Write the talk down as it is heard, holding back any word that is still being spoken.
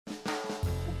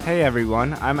Hey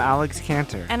everyone, I'm Alex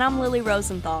Cantor. And I'm Lily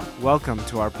Rosenthal. Welcome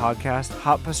to our podcast,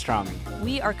 Hot Pastrami.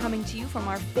 We are coming to you from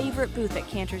our favorite booth at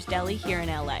Cantor's Deli here in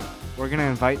LA. We're going to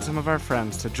invite some of our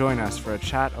friends to join us for a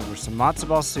chat over some matzo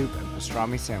ball soup and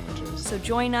pastrami sandwiches. So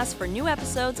join us for new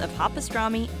episodes of Hot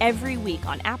Pastrami every week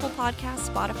on Apple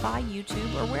Podcasts, Spotify,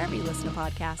 YouTube, or wherever you listen to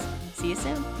podcasts. See you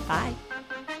soon. Bye.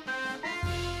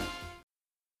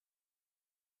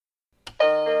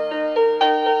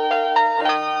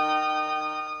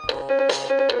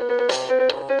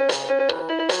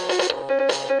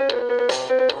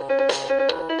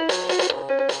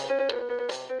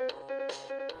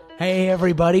 Hey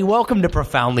everybody, welcome to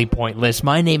Profoundly Pointless.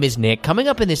 My name is Nick. Coming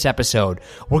up in this episode,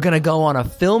 we're going to go on a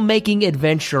filmmaking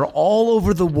adventure all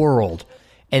over the world,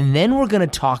 and then we're going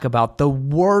to talk about the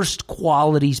worst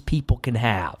qualities people can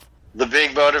have. The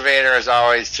big motivator is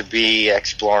always to be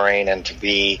exploring and to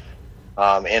be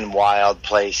in wild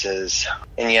places,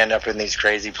 and you end up in these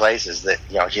crazy places that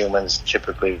humans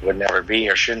typically would never be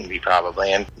or shouldn't be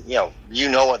probably, and you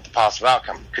know what the possible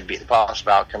outcome could be. The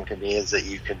possible outcome could be is that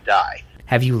you could die.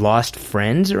 Have you lost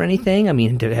friends or anything? I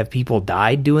mean, have people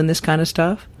died doing this kind of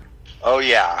stuff? Oh,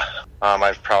 yeah.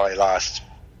 I've probably lost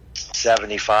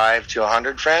 75 to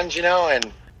 100 friends,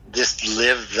 and just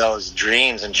live those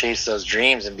dreams and chase those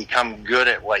dreams and become good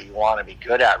at what you want to be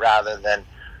good at rather than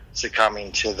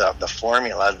succumbing to the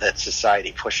formula that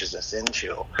society pushes us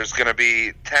into. There's going to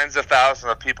be tens of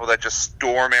thousands of people that just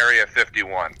storm Area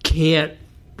 51. Can't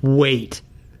wait.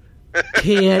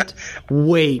 Can't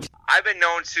wait. I've been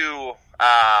known to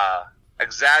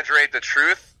exaggerate the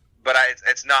truth, but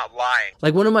it's not lying.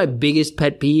 Like, one of my biggest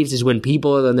pet peeves is when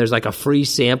people, and there's like a free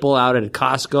sample out at a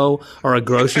Costco or a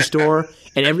grocery store,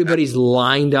 and everybody's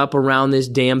lined up around this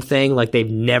damn thing like they've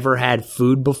never had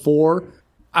food before.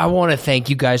 I want to thank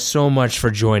you guys so much for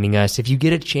joining us. If you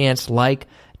get a chance, like,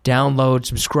 download,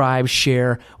 subscribe,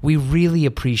 share. We really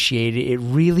appreciate it. It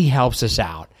really helps us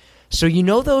out. So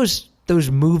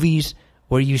those movies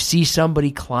where you see somebody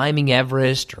climbing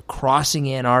Everest or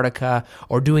crossing Antarctica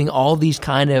or doing all these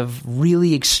kind of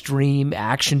really extreme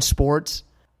action sports?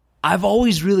 I've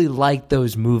always really liked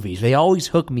those movies. They always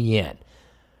hook me in.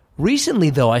 Recently,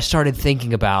 though, I started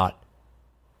thinking about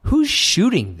who's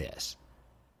shooting this?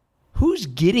 Who's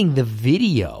getting the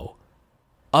video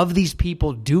of these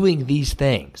people doing these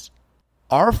things?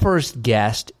 Our first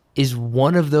guest is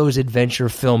one of those adventure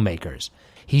filmmakers.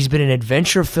 He's been an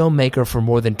adventure filmmaker for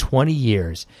more than 20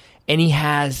 years, and he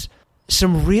has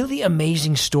some really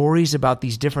amazing stories about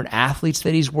these different athletes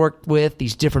that he's worked with,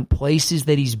 these different places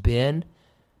that he's been.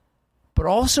 But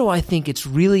also, I think it's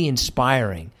really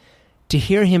inspiring to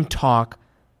hear him talk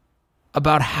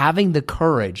about having the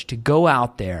courage to go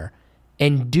out there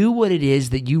and do what it is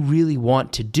that you really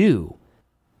want to do,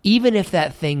 even if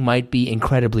that thing might be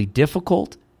incredibly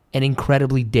difficult and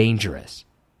incredibly dangerous.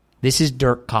 This is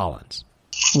Dirk Collins.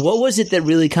 What was it that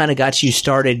really kind of got you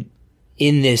started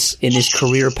in this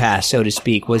career path, so to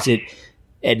speak? Was it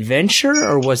adventure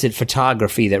or was it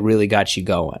photography that really got you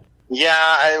going? Yeah,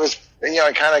 I was.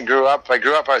 I kind of grew up.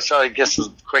 So I guess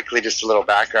quickly, just a little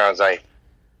background. I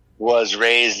was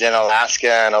raised in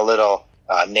Alaska in a little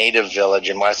native village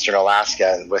in western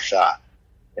Alaska with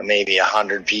maybe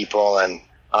 100 people, and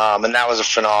that was a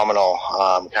phenomenal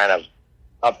kind of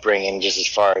upbringing, just as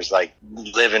far as like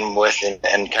living with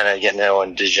and kind of getting to know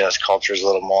indigenous cultures a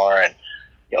little more, and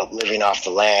living off the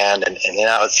land, and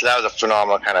that was a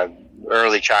phenomenal kind of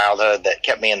early childhood that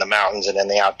kept me in the mountains and in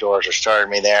the outdoors, or started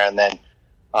me there. And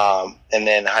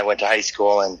then I went to high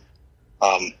school in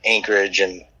Anchorage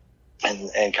and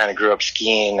kind of grew up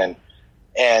skiing,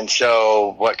 and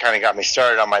so what kind of got me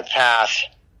started on my path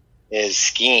is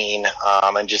skiing,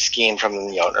 and just skiing from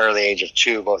an early age of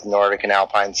 2, both Nordic and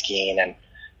alpine skiing,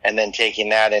 and then taking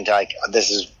that into like, this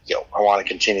is, I want to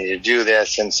continue to do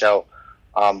this. And so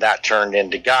that turned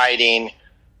into guiding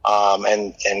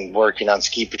and working on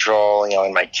ski patrol,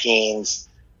 in my teens.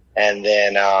 And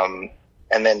then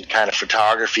kind of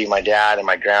photography. My dad and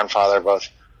my grandfather both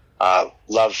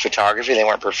loved photography. They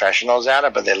weren't professionals at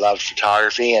it, but they loved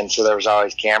photography. And so there was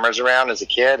always cameras around as a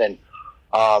kid. And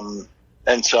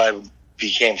so I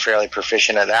became fairly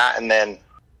proficient at that. And then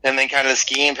kind of the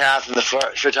skiing path and the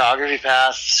photography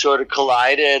path sort of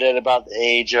collided at about the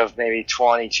age of maybe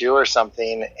 22 or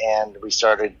something. And we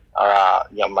started,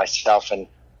 myself and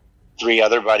 3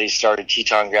 other buddies started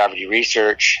Teton Gravity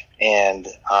Research and,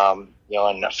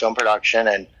 in film production.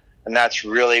 And that's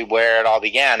really where it all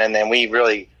began. And then we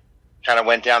really kind of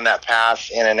went down that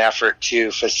path in an effort to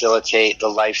facilitate the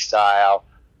lifestyle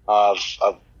of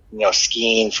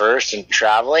skiing first and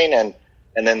traveling, and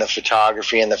then the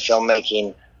photography and the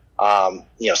filmmaking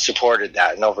supported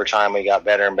that. And over time we got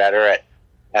better and better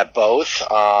at both,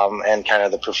 and kind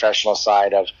of the professional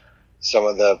side of some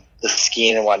of the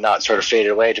skiing and whatnot sort of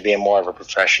faded away to being more of a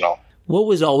professional. What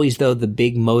was always, though, the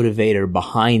big motivator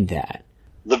behind that?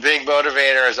 The big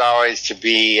motivator is always to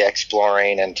be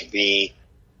exploring and to be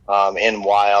in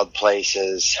wild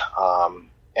places,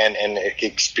 and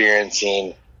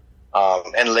experiencing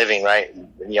and living, right?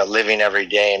 Living every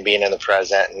day and being in the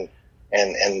present,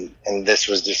 and this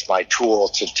was just my tool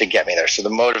to get me there. So the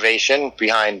motivation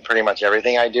behind pretty much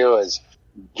everything I do is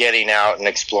getting out and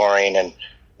exploring and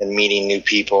meeting new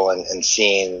people and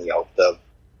seeing the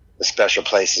special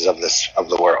places of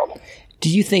the world. Do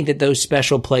you think that those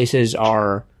special places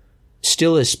are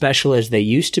still as special as they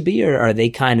used to be, or are they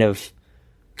kind of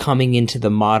coming into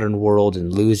the modern world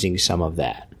and losing some of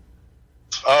that?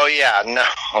 Oh yeah,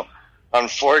 no.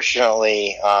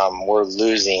 Unfortunately, we're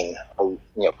losing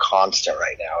constant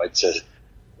right now.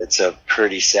 It's a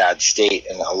pretty sad state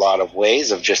in a lot of ways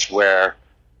of just where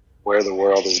the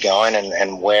world is going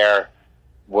and where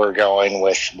we're going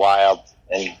with wild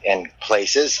and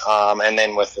places, and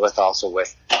then with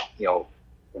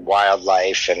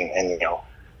wildlife and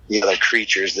the other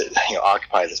creatures that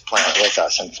occupy this planet with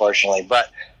us, unfortunately. But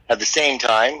at the same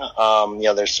time,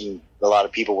 there's a lot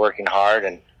of people working hard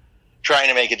and trying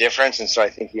to make a difference, and so I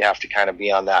think you have to kind of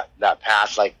be on that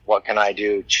path. Like, what can I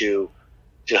do to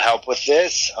help with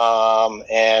this?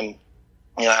 And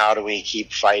how do we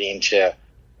keep fighting to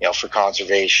for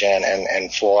conservation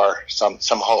and for some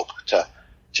hope to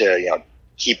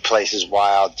keep places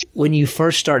wild. When you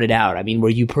first started out, I mean, were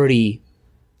you pretty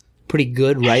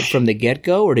good right from the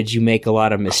get-go, or did you make a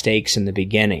lot of mistakes in the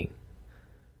beginning?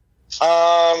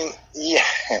 Yeah,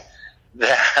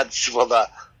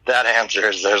 that answer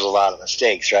is there's a lot of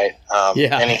mistakes, right?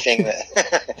 Yeah. Anything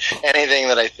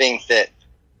that I think that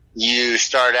you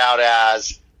start out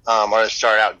as, or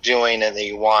start out doing and that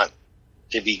you want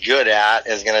to be good at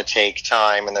is going to take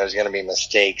time, and there's going to be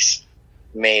mistakes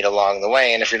made along the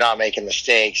way. And if you're not making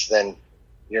mistakes, then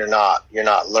you're not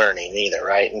learning either,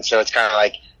 right? And so it's kind of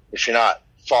like, if you're not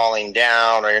falling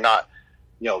down, or you're not,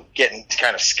 getting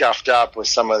kind of scuffed up with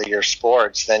some of your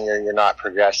sports, then you're not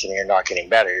progressing, you're not getting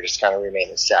better. You're just kind of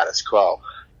remaining status quo.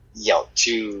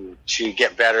 To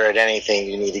get better at anything,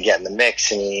 you need to get in the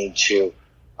mix, and you need to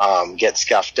get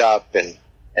scuffed up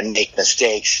and make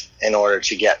mistakes in order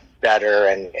to get better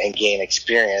and gain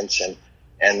experience.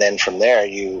 And then from there,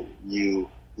 you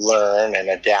learn and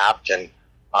adapt and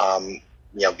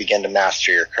begin to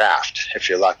master your craft if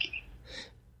you're lucky.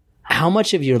 How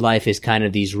much of your life is kind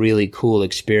of these really cool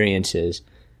experiences,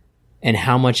 and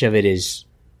how much of it is,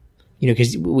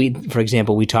 because for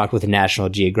example, we talked with a National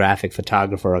Geographic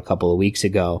photographer a couple of weeks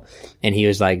ago, and he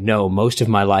was like, no, most of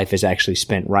my life is actually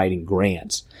spent writing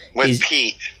grants. With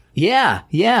Pete. Yeah.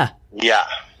 Yeah.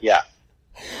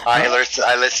 I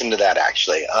listened to that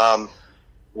actually.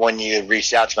 When you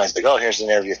reached out to me, I was like, oh, here's an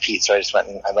interview with Pete. So I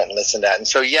went and listened to that. And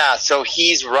so, so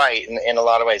he's right in a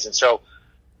lot of ways. And so,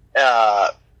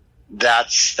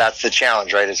 that's the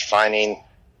challenge, right? Is finding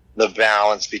the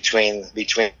balance between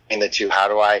the two. How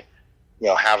do I,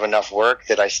 have enough work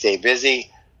that I stay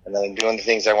busy and then I'm doing the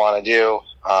things I want to do.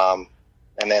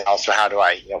 And then also, how do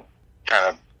I, kind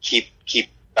of keep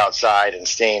outside and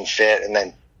staying fit, and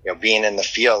then, being in the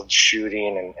field,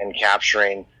 shooting and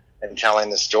capturing and telling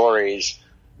the stories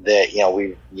that,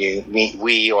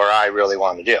 we or I really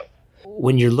want to do.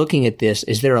 When you're looking at this,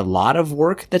 is there a lot of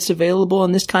work that's available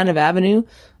in this kind of avenue?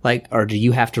 Or do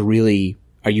you have to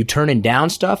are you turning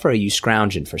down stuff, or are you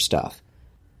scrounging for stuff?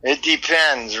 It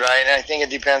depends, right? And I think it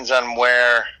depends on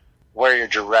where your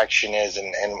direction is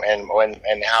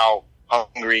and how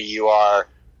hungry you are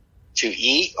to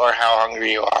eat, or how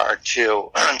hungry you are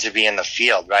to be in the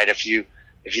field, right? If you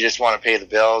just want to pay the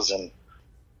bills and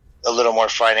a little more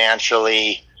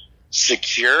financially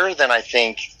secure, then I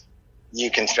think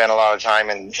you can spend a lot of time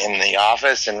in the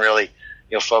office and really,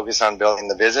 focus on building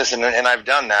the business. And I've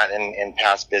done that in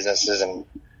past businesses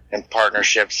and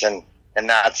partnerships, and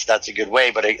that's a good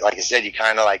way. But like I said, you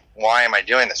kind of like, why am I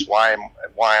doing this? Why am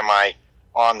I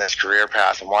on this career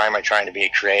path? And why am I trying to be a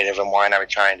creative? And why am I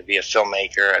trying to be a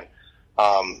filmmaker?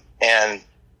 And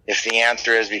if the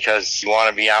answer is because you want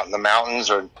to be out in the mountains,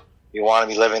 or you want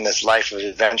to be living this life of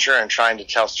adventure and trying to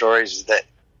tell stories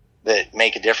that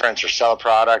make a difference, or sell a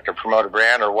product, or promote a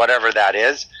brand, or whatever that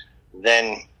is,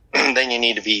 then you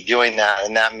need to be doing that.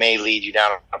 And that may lead you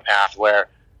down a path where,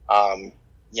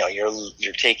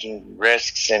 you're taking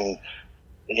risks, and,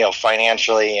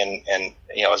 financially and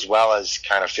as well as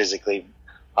kind of physically,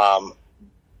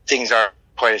 things aren't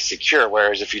quite as secure.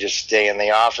 Whereas if you just stay in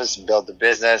the office and build the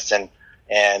business and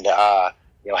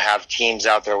have teams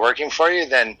out there working for you,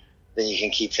 then then you can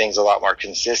keep things a lot more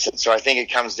consistent. So I think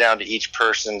it comes down to each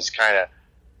person's kind of,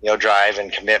 drive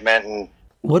and commitment. And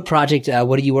what project,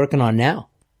 what are you working on now?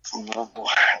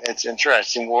 It's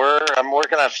interesting. I'm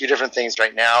working on a few different things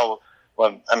right now.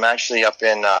 Well, I'm actually up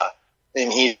in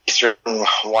eastern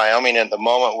Wyoming at the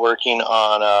moment, working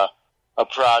on a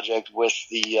project with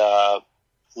the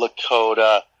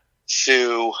Lakota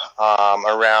Sioux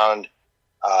around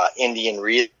Indian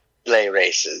relay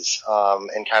races,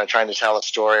 and kind of trying to tell a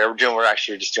story. We're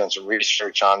actually just doing some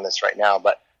research on this right now,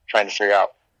 but trying to figure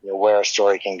out where a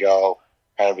story can go,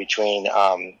 kind of between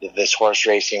this horse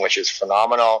racing, which is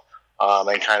phenomenal,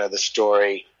 and kind of the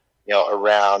story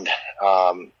around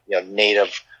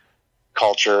native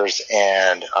cultures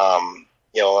and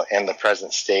and the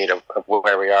present state of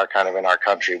where we are kind of in our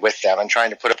country with them, and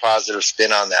trying to put a positive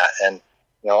spin on that. And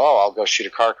I'll go shoot a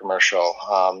car commercial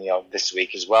this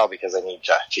week as well because I need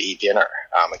to eat dinner,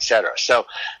 etc. So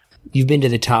you've been to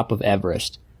the top of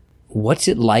Everest. What's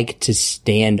it like to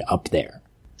stand up there?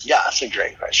 Yeah, that's a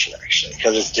great question, actually,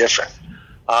 because it's different.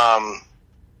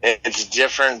 It's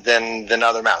different than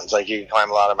other mountains. Like, you can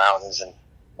climb a lot of mountains and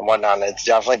whatnot, and it's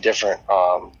definitely different.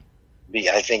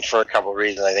 I think for a couple of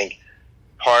reasons. I think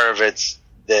part of it's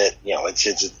that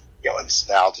it's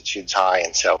the altitude's high,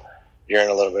 and so you're in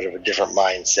a little bit of a different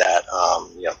mindset.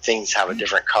 Things have a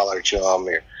different color to them.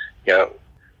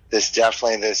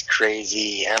 This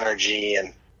crazy energy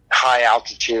and high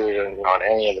altitude and on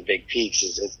any of the big peaks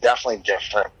is definitely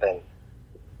different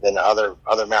than other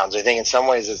mountains. I think in some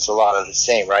ways it's a lot of the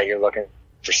same, right? You're looking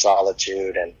for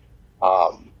solitude and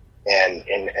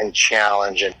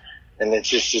challenge, and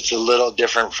it's a little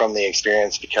different from the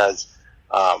experience because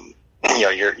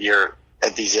you're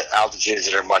at these altitudes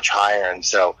that are much higher, and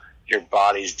so your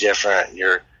body's different.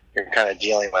 You're kind of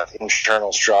dealing with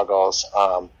internal struggles,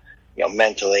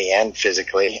 mentally and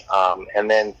physically, and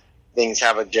then things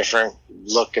have a different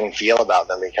look and feel about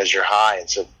them because you're high, and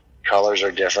so colors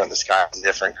are different. The sky is a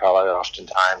different color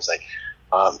oftentimes,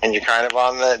 and you're kind of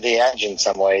on the edge in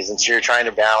some ways, and so you're trying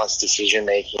to balance decision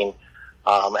making,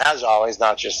 as always,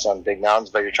 not just on big mountains,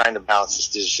 but you're trying to balance this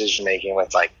decision making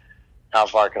with how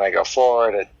far can I go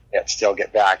forward and yet still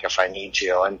get back if I need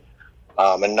to,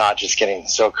 and not just getting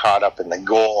so caught up in the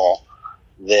goal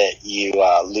that you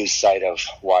lose sight of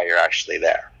why you're actually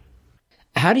there.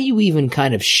 How do you even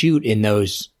kind of shoot in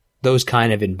those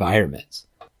kind of environments?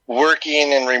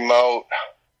 Working in remote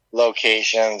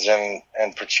locations and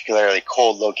particularly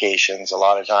cold locations a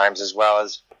lot of times, as well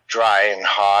as dry and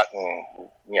hot and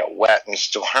wet and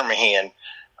stormy, and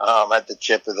at the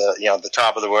tip of the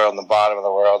top of the world and the bottom of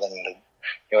the world and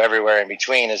everywhere in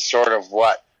between is sort of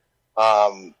what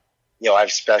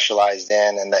I've specialized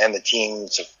in, and the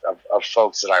teams of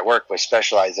folks that I work with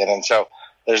specialize in. And so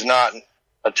there's not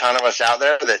a ton of us out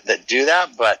there that do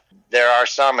that, but there are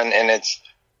some, and it's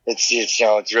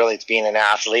being an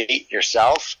athlete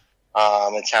yourself.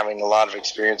 It's having a lot of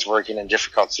experience working in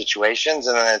difficult situations,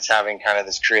 and then it's having kind of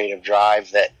this creative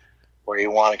drive where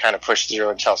you want to kind of push through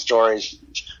and tell stories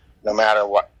no matter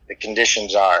what the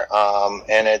conditions are.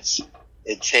 And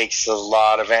it takes a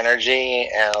lot of energy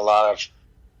and a lot of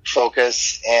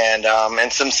focus and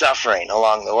some suffering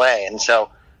along the way. And so,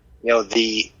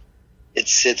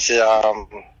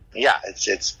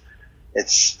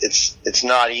 it's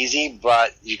not easy,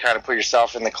 but you kind of put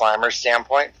yourself in the climber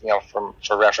standpoint,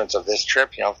 for reference of this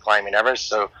trip, climbing Everest.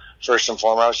 So first and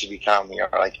foremost, you become,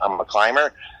 I'm a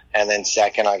climber. And then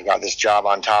second, I've got this job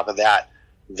on top of that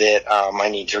I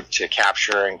need to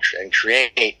capture and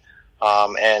create,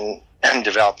 and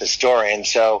develop this story. And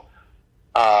so,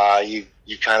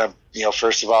 you kind of,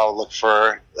 first of all, look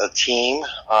for a team,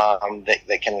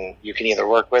 that you can either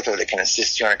work with or that can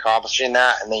assist you in accomplishing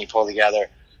that. And then you pull together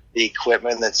the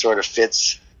equipment that sort of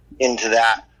fits into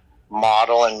that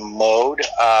model and mode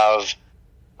of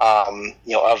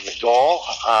the goal,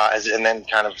 and then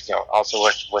kind of, also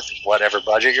with whatever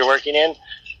budget you're working in.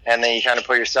 And then you kind of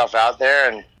put yourself out there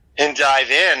and dive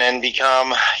in and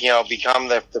become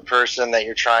the person that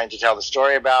you're trying to tell the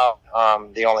story about.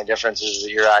 The only difference is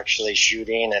that you're actually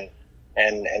shooting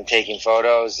and taking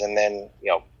photos, and then,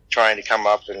 trying to come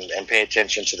up and pay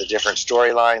attention to the different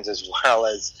storylines, as well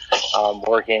as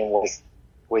working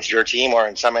with your team, or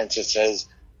in some instances,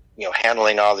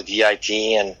 handling all the DIT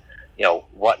and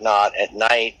whatnot at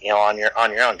night, on your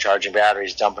own, charging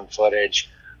batteries, dumping footage,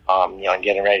 and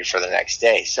getting ready for the next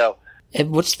day. So,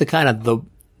 what's the kind of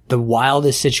the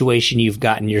wildest situation you've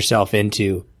gotten yourself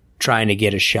into trying to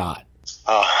get a shot?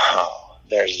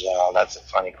 That's a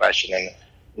funny question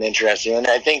and interesting, and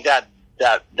I think that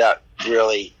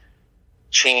really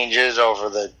changes over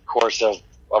the course of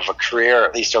a career,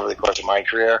 at least over the course of my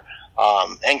career.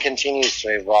 and continues to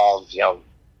evolve,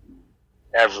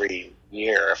 every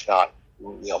year, if not,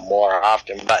 more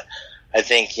often. But I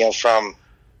think, from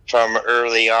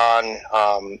early on,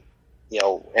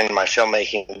 in my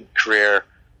filmmaking career,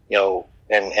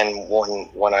 and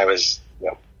when I was,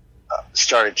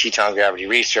 started Teton Gravity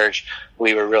Research,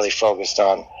 we were really focused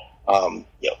on,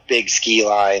 big ski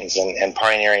lines and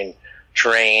pioneering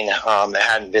terrain that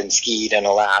hadn't been skied in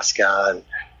Alaska and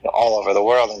all over the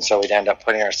world. And so we'd end up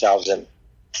putting ourselves in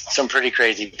some pretty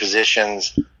crazy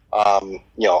positions,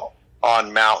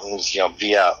 on mountains,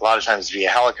 a lot of times via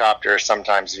helicopter,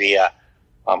 sometimes via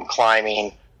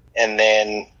climbing, and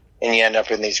you end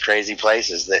up in these crazy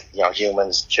places that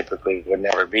humans typically would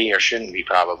never be or shouldn't be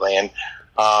probably, and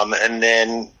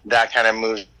then that kind of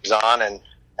moves on, and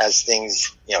as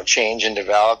things change and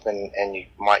develop, and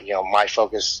my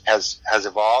focus has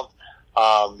evolved,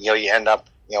 you end up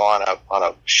on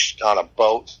a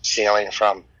boat sailing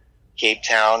from Cape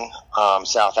Town,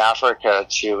 South Africa,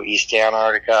 to East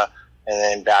Antarctica, and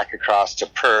then back across to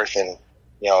Perth. And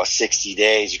 60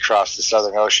 days you cross the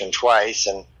Southern Ocean twice,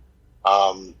 and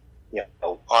on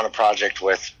a project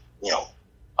with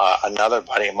another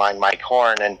buddy of mine, Mike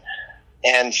Horn,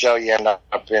 and so you end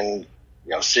up in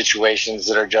situations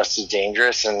that are just as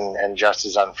dangerous and just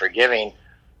as unforgiving,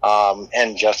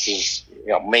 and just as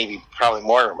maybe probably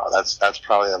more remote. That's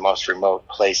probably the most remote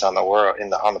place on the world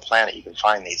on the planet you can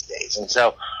find these days.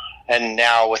 And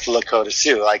now with Lakota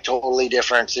Sioux, like totally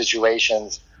different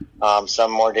situations,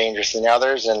 some more dangerous than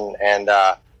others,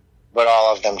 but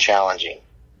all of them challenging.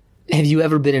 Have you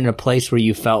ever been in a place where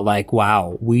you felt like,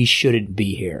 wow, we shouldn't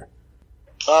be here?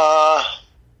 No.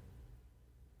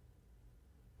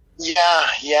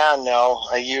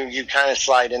 You kind of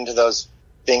slide into those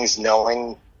things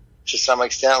knowing to some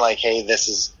extent, like, hey, this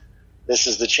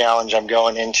is the challenge I'm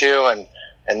going into,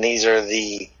 and these are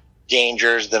the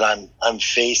dangers that I'm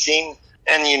facing.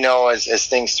 And as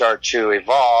things start to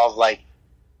evolve, like,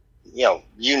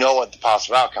 what the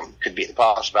possible outcome could be. The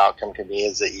possible outcome could be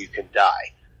is that you could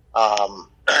die.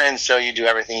 And so you do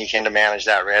everything you can to manage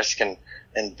that risk and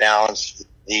balance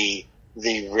the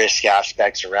risk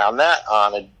aspects around that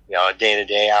on a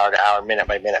day-to-day, hour-to-hour,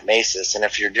 minute-by-minute basis. And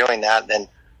if you're doing that,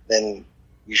 then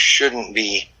you shouldn't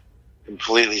be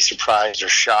completely surprised or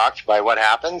shocked by what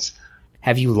happens.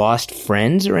 Have you lost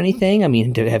friends or anything? I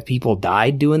mean, have people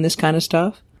died doing this kind of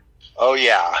stuff? Oh,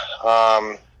 yeah.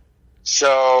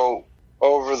 So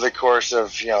over the course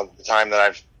of, the time that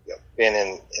I've been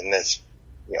in this,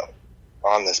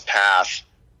 on this path,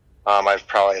 I've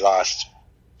probably lost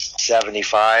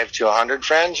 75 to 100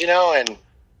 friends,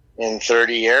 in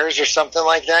 30 years or something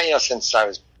like that, since I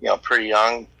was, pretty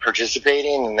young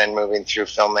participating, and then moving through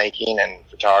filmmaking and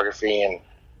photography and,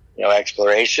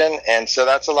 exploration. And so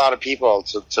that's a lot of people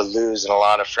to lose, and a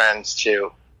lot of friends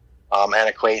to, and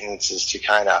acquaintances to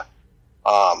kind of,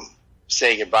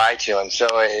 say goodbye to. And so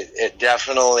it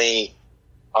definitely,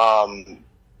 I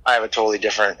have a totally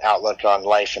different outlook on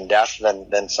life and death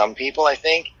than some people, I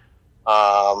think.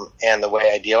 And the way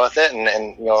I deal with it,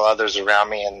 and others around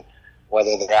me, and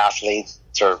whether they're athletes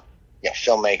or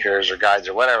filmmakers or guides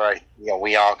or whatever,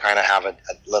 we all kind of have a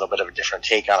little bit of a different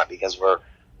take on it, because we're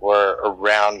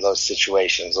around those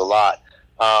situations a lot.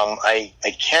 I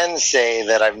can say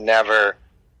that I've never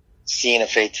seen a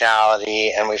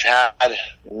fatality, and we've had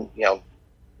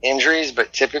injuries,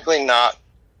 but typically not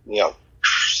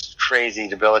crazy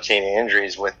debilitating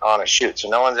injuries on a shoot. So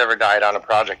no one's ever died on a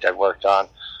project I've worked on.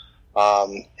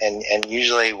 And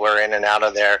usually we're in and out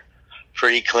of there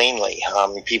pretty cleanly.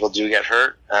 People do get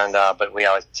hurt, but we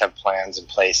always have plans in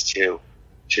place to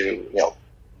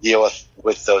deal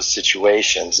with those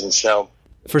situations. And so,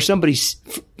 for somebody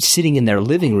sitting in their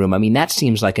living room, I mean, that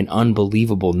seems like an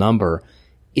unbelievable number.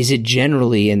 Is it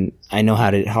generally, and I know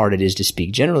how hard it is to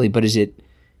speak generally, but is it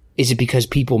because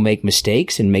people make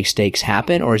mistakes and mistakes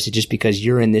happen, or is it just because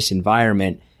you're in this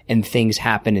environment and things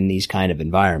happen in these kind of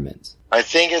environments? I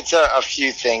think it's a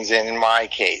few things. And in my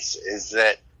case is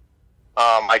that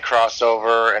I cross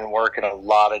over and work in a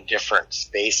lot of different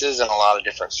spaces and a lot of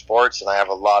different sports, and I have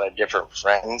a lot of different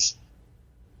friends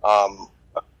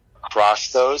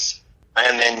across those.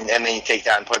 And then you take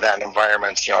that and put that in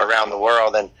environments, around the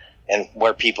world, and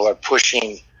where people are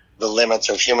pushing the limits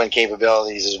of human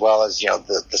capabilities, as well as,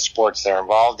 the sports they're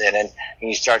involved in. And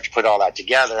you start to put all that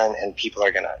together, and people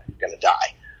are gonna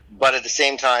die. But at the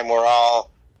same time, we're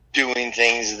all doing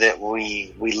things that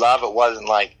we love. It wasn't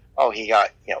like, oh, he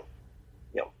got,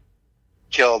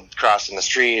 killed crossing the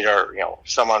street, or,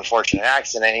 some unfortunate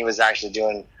accident. He was actually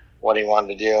doing what he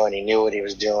wanted to do, and he knew what he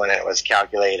was doing, and it was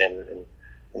calculated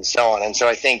and so on. And so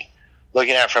I think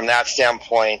looking at it from that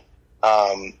standpoint,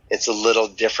 it's a little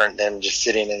different than just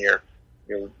sitting in your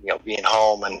being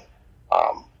home and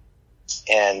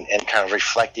kind of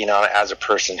reflecting on it as a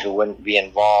person who wouldn't be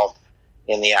involved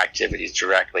in the activities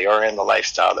directly or in the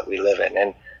lifestyle that we live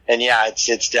in. And yeah,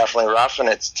 it's definitely rough and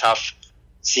it's tough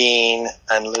seeing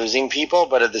and losing people,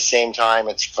 but at the same time,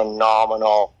 it's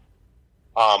phenomenal,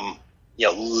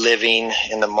 living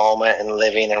in the moment and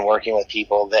living and working with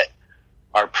people that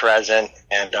are present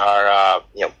and are,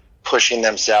 pushing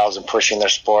themselves and pushing their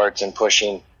sports and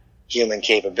pushing human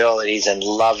capabilities and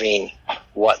loving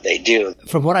what they do.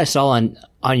 From what I saw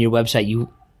on your website, you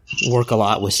work a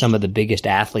lot with some of the biggest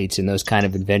athletes in those kind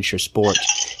of adventure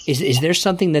sports. Is there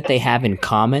something that they have in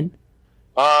common?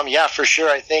 Yeah, for sure.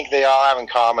 I think they all have in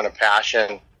common a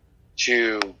passion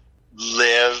to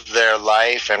live their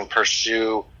life and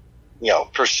pursue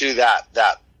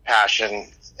that passion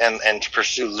and to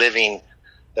pursue living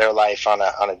their life on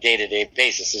a day-to-day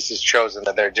basis. This is chosen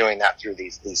that they're doing that through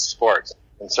these sports.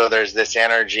 And so there's this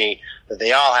energy that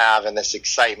they all have and this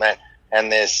excitement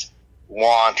and this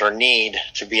want or need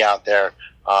to be out there,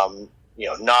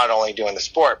 not only doing the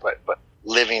sport, but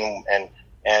living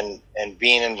and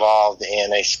being involved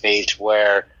in a space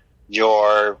where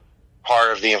you're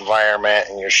part of the environment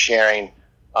and you're sharing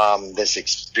this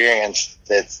experience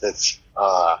that's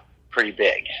pretty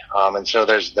big. And so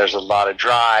there's a lot of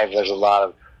drive, there's a lot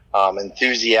of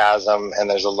enthusiasm, and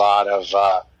there's a lot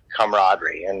of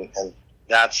camaraderie, and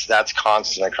that's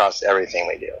constant across everything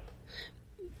we do.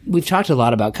 We've talked a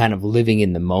lot about kind of living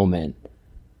in the moment.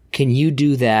 Can you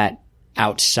do that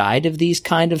outside of these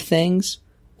kind of things?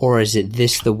 Or is it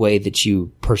this the way that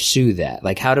you pursue that?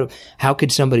 Like how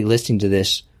could somebody listening to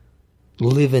this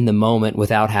live in the moment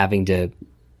without having to,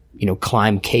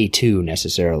 climb K2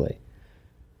 necessarily?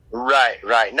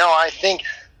 Right. No, I think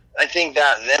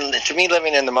that then to me,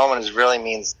 living in the moment really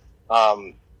means,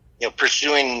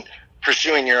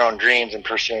 pursuing your own dreams and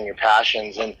pursuing your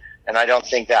passions. And I don't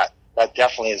think that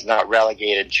definitely is not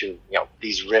relegated to,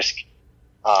 these risky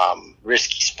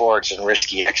sports and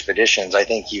risky expeditions. I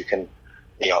think you can,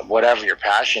 whatever your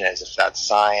passion is, if that's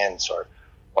science or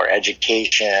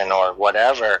education or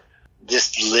whatever,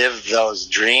 just live those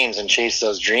dreams and chase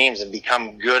those dreams and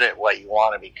become good at what you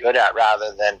want to be good at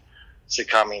rather than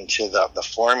succumbing to the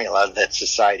formula that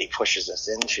society pushes us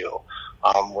into,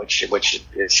 which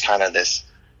is kind of this,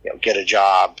 get a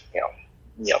job,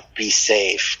 be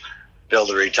safe,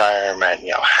 build a retirement,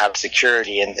 have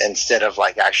security, and instead of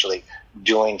like actually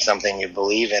doing something you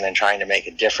believe in and trying to make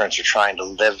a difference or trying to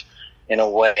live in a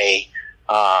way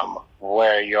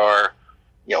where you're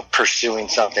pursuing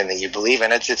something that you believe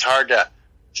in. It's hard to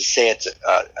say it's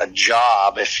a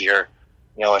job if you're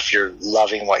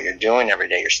loving what you're doing every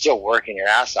day. You're still working your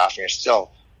ass off and you're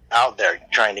still out there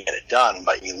trying to get it done,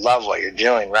 but you love what you're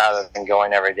doing rather than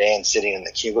going every day and sitting in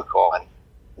the cubicle and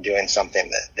doing something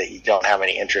that you don't have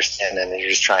any interest in and you're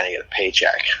just trying to get a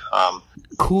paycheck.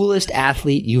 Coolest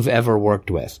athlete you've ever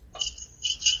worked with?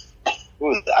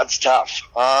 Ooh, that's tough.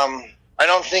 I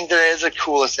don't think there is a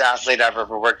coolest athlete I've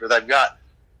ever worked with. I've got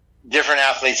different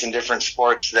athletes in different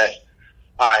sports that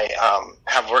I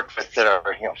have worked with that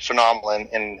are phenomenal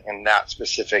in that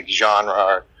specific genre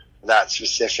or that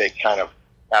specific kind of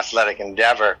athletic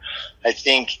endeavor. I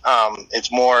think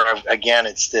it's more of, again,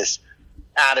 it's this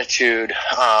attitude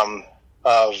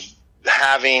of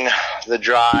having the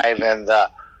drive and the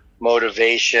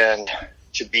motivation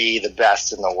to be the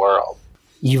best in the world.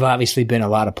 You've obviously been a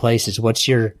lot of places. What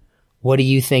do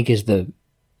you think is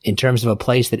in terms of a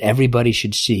place that everybody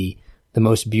should see, the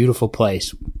most beautiful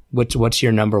place? What's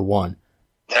your number one?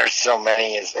 There's so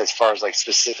many as far as like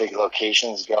specific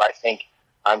locations go. I think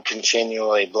I'm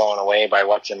continually blown away by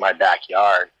what's in my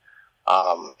backyard.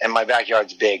 And my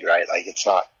backyard's big, right? Like it's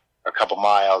not a couple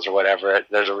miles or whatever.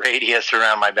 There's a radius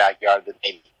around my backyard that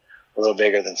may be a little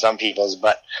bigger than some people's,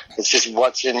 but it's just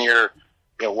what's in your,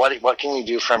 what can you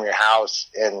do from your house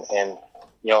in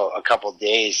a couple of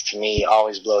days, to me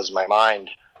always blows my mind.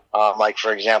 Like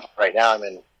for example, right now I'm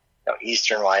in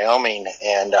eastern Wyoming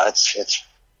and it's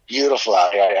beautiful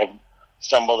out here. I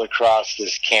stumbled across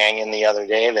this canyon the other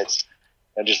day that's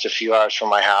just a few hours from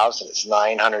my house, and it's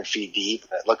 900 feet deep.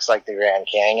 And it looks like the Grand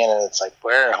Canyon, and it's like,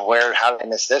 how did I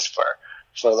miss this for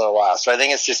a little while? So I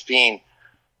think it's just being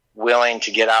willing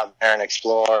to get out there and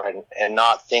explore, and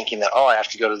not thinking that, I have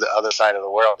to go to the other side of the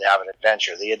world to have an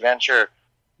adventure. The adventure,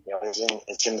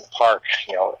 it's in the park,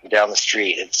 down the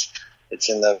street. It's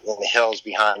in the hills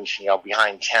behind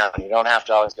town. You don't have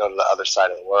to always go to the other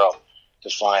side of the world to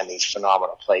find these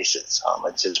phenomenal places.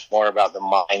 It's more about the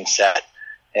mindset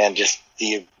and just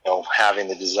the having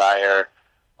the desire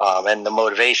and the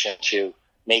motivation to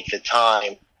make the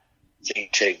time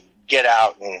to get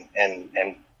out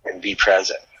and be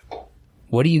present.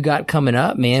 What do you got coming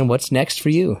up, man? What's next for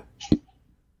you?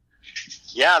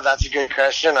 Yeah, that's a good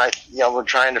question. We're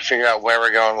trying to figure out where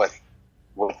we're going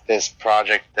with this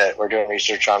project that we're doing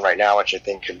research on right now, which I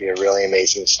think could be a really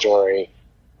amazing story.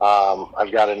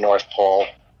 I've got a North Pole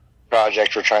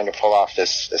project we're trying to pull off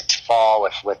this fall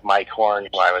with Mike Horn,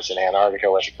 who I was in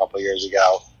Antarctica with a couple of years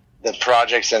ago. The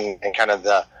projects and kind of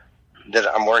that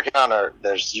I'm working on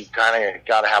you've kind of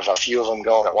got to have a few of them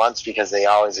going at once because they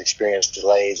always experience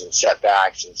delays and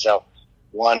setbacks. And so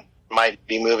one might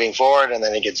be moving forward and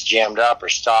then it gets jammed up or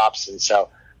stops. And so,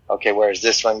 okay, where's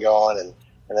this one going? And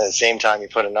at the same time, you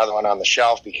put another one on the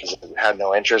shelf because it had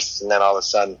no interest. And then all of a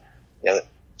sudden,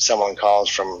 someone calls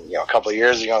from, a couple of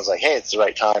years ago and was like, hey, it's the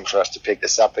right time for us to pick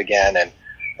this up again.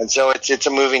 And so it's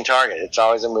a moving target. It's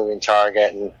always a moving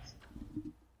target. And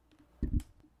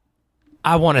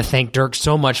I want to thank Dirk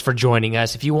so much for joining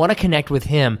us. If you want to connect with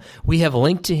him, we have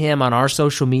linked to him on our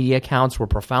social media accounts. We're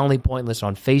Profoundly Pointless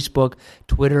on Facebook,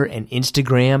 Twitter, and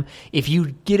Instagram. If you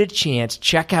get a chance,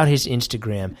 check out his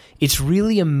Instagram. It's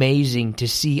really amazing to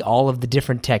see all of the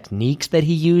different techniques that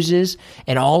he uses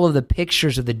and all of the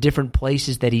pictures of the different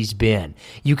places that he's been.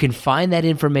 You can find that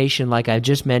information, like I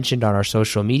just mentioned, on our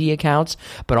social media accounts,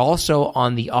 but also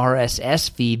on the RSS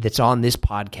feed that's on this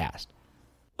podcast.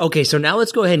 Okay, so now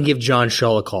let's go ahead and give John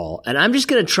Shull a call, and I'm just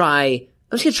gonna try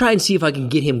and see if I can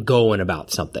get him going about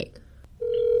something.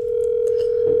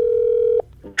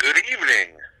 Good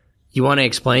evening. You want to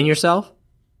explain yourself?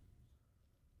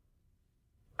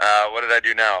 What did I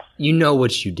do now? You know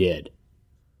what you did.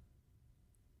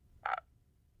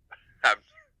 You're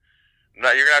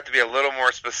gonna have to be a little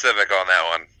more specific on that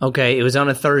one. Okay, it was on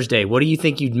a Thursday. What do you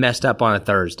think you'd messed up on a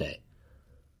Thursday?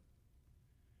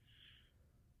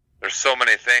 There's so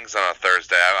many things on a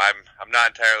Thursday. I'm not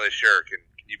entirely sure. Can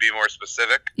you be more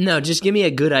specific? No, just give me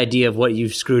a good idea of what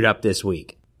you've screwed up this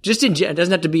week. Just it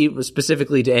doesn't have to be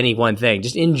specifically to any one thing.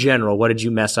 Just in general, what did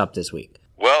you mess up this week?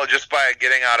 Well, just by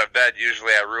getting out of bed,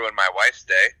 usually I ruin my wife's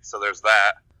day, so there's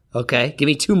that. Okay, give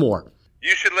me two more.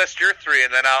 You should list your three,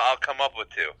 and then I'll come up with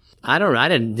two. I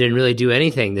didn't really do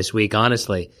anything this week,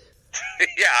 honestly.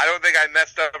 Yeah, I don't think I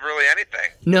messed up really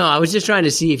anything. No, I was just trying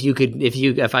to see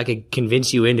if I could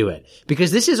convince you into it,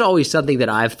 because this is always something that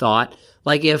I've thought.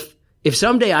 Like if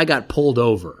someday I got pulled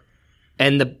over,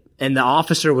 and the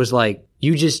officer was like,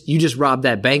 "You just robbed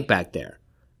that bank back there,"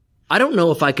 I don't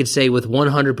know if I could say with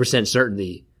 100%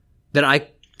 certainty that I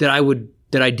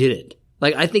did it.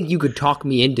 Like, I think you could talk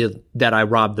me into that I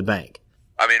robbed the bank.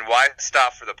 I mean, why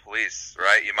stop for the police,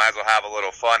 right? You might as well have a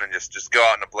little fun and just go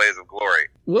out in a blaze of glory.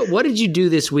 What did you do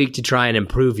this week to try and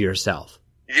improve yourself?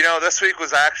 This week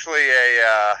was actually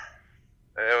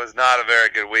it was not a very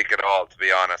good week at all, to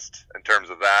be honest, in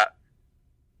terms of that.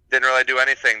 Didn't really do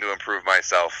anything to improve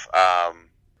myself.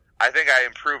 I think I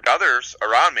improved others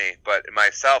around me, but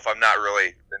myself, I'm not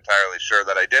really entirely sure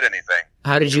that I did anything.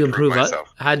 How did you improve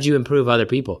myself? How did you improve other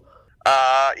people?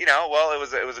 Well,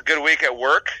 it was a good week at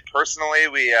work. Personally,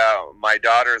 my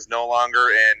daughter is no longer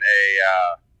in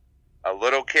a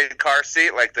little kid car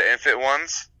seat like the infant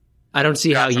ones. I don't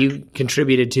see how you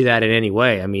contributed to that in any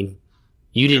way. I mean,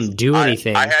 you didn't do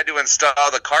anything. I had to install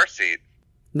the car seat.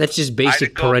 That's just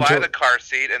basic parental. I had to go buy the car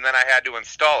seat, and then I had to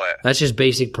install it. That's just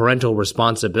basic parental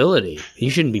responsibility. You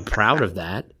shouldn't be proud of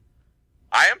that.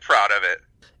 I am proud of it.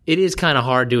 It is kind of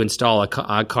hard to install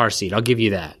a car seat. I'll give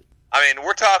you that. I mean,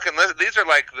 we're talking, these are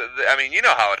like, you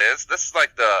know how it is. This is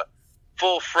like the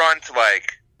full front,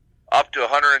 like, up to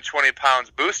 120 pounds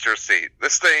booster seat.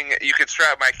 This thing, you could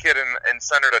strap my kid and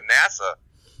send her to NASA,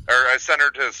 or send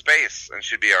her to space, and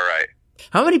she'd be all right.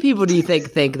 How many people do you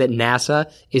think that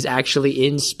NASA is actually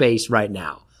in space right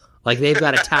now? Like, they've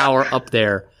got a tower up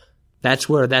there. That's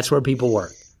where people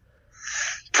work.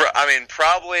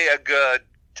 Probably a good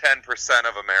 10%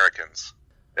 of Americans.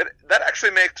 That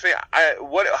actually makes me.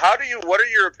 What are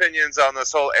your opinions on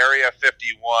this whole Area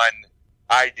 51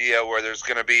 idea, where there's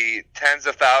going to be tens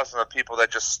of thousands of people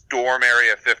that just storm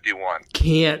Area 51?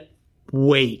 Can't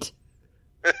wait.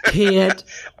 Can't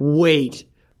wait.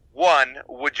 One,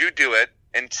 would you do it?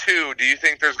 And two, do you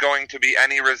think there's going to be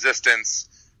any resistance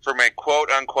from a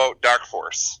quote-unquote dark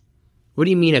force? What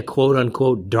do you mean a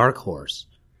quote-unquote dark horse?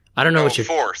 I don't know what you're...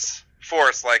 Force,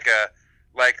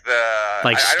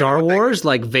 like Star Wars?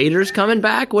 Like Vader's coming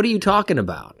back? What are you talking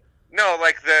about? No,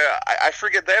 like I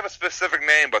forget, they have a specific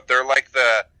name, but they're like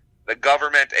the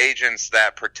government agents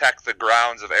that protect the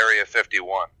grounds of Area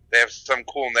 51. They have some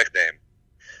cool nickname.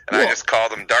 And I just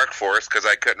called them Dark Force because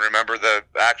I couldn't remember the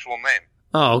actual name.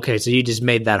 Oh, okay. So you just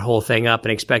made that whole thing up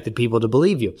and expected people to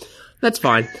believe you. That's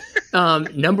fine.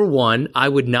 Number one, I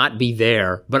would not be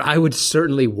there, but I would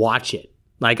certainly watch it.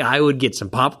 Like, I would get some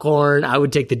popcorn. I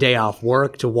would take the day off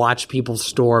work to watch people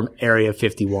storm Area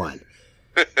 51.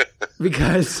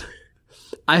 Because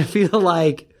I feel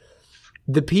like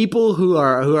the people who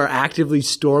are actively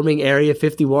storming Area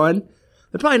 51,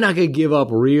 they're probably not going to give up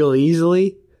real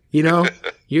easily. You know,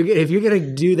 if you're going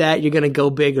to do that, you're going to go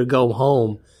big or go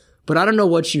home. But I don't know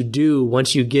what you do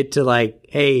once you get to like,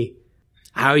 hey,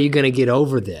 how are you going to get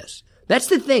over this? That's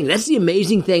the thing. That's the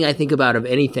amazing thing I think about of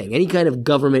anything, any kind of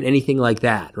government, anything like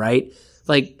that, right?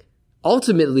 Like,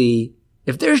 ultimately,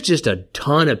 if there's just a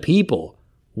ton of people,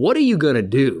 what are you going to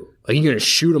do? Are you going to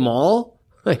shoot them all?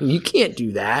 Like, you can't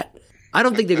do that. I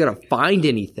don't think they're going to find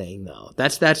anything, though.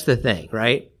 That's the thing,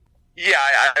 right? Yeah,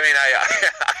 I mean,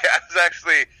 I was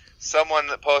actually someone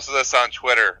that posted this on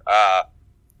Twitter.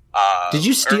 Did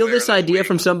you steal this idea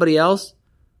from somebody else?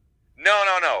 No.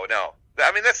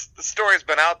 I mean, the story's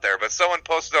been out there, but someone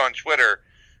posted on Twitter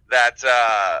that,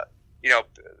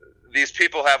 these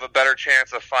people have a better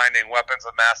chance of finding weapons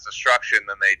of mass destruction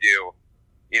than they do,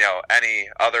 any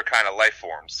other kind of life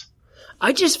forms.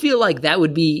 I just feel like that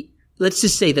would be, let's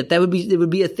just say that would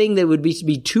be a thing that would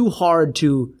be too hard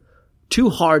to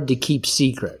keep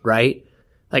secret, right?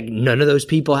 Like, none of those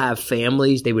people have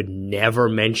families. They would never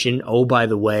mention, oh, by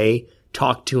the way,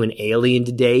 talk to an alien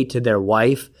today to their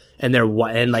wife and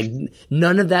like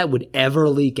none of that would ever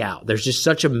leak out. There's just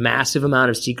such a massive amount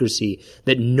of secrecy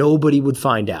that nobody would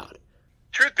find out.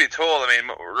 Truth be told, I mean,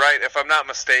 right, if I'm not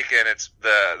mistaken, it's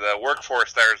the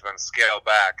workforce there has been scaled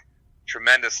back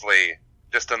tremendously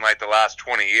just in like the last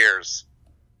 20 years.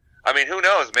 I mean, who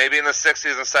knows? Maybe in the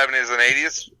 60s and 70s and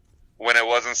 80s when it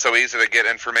wasn't so easy to get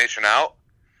information out,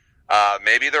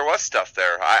 maybe there was stuff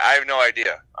there. I have no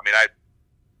idea. I mean,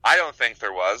 I don't think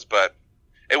there was, but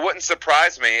it wouldn't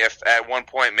surprise me if at one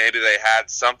point maybe they had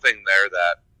something there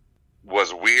that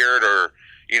was weird or,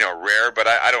 rare, but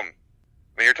I don't.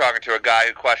 I mean, you're talking to a guy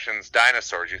who questions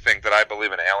dinosaurs. You think that I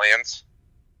believe in aliens?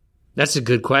 That's a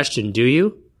good question. Do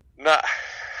you? No,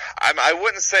 I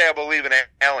wouldn't say I believe in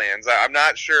aliens. I'm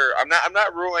not sure. I'm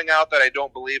not ruling out that I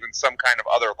don't believe in some kind of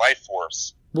other life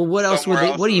force. Well, what else would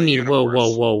they? What do you mean?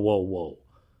 Whoa!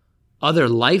 Other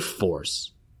life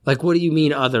force? Like, what do you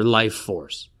mean, other life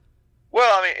force? Well,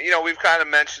 I mean, we've kind of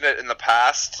mentioned it in the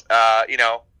past.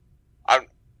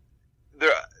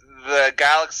 The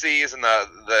galaxies and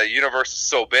the universe is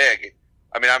so big.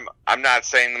 I mean, I'm not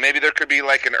saying maybe there could be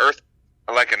like an Earth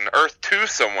 2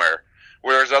 somewhere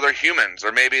where there's other humans,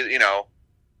 or maybe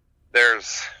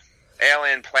there's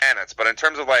alien planets. But in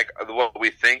terms of like what we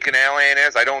think an alien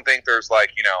is, I don't think there's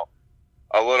like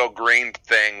a little green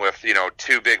thing with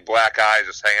two big black eyes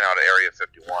just hanging out at Area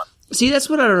 51. See, that's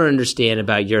what I don't understand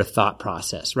about your thought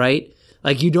process, right?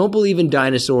 Like, you don't believe in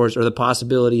dinosaurs or the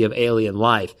possibility of alien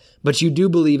life, but you do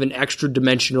believe in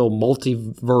extra-dimensional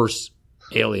multiverse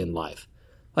alien life.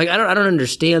 Like, I don't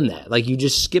understand that. Like, you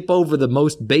just skip over the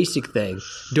most basic thing,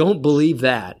 don't believe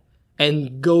that,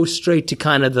 and go straight to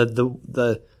kind of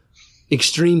the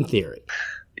extreme theory.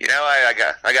 I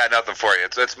got nothing for you.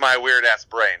 It's my weird ass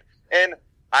brain, and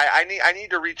I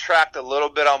need to retract a little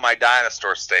bit on my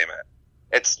dinosaur statement.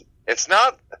 It's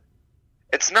not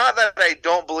that I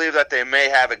don't believe that they may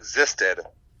have existed.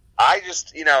 I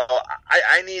just,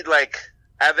 I need like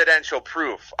evidential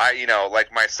proof.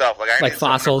 Like myself, like I need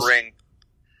fossils.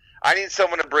 I need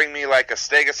someone to bring me like a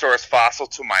Stegosaurus fossil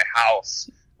to my house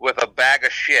with a bag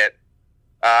of shit,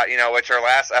 which our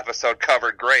last episode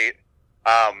covered great.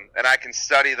 And I can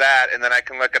study that, and then I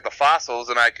can look at the fossils,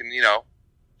 and I can,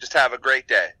 just have a great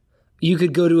day. You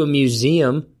could go to a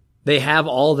museum. They have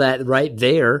all that right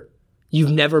there. You've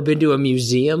never been to a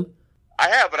museum? I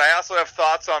have, but I also have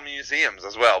thoughts on museums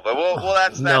as well. But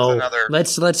that's another.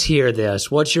 Let's hear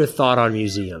this. What's your thought on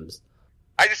museums?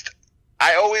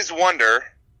 I always wonder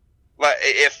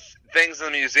if things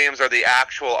in the museums are the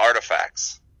actual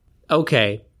artifacts.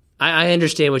 Okay. I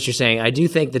understand what you're saying. I do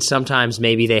think that sometimes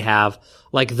maybe they have,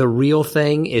 like, the real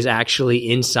thing is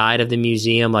actually inside of the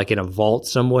museum, like in a vault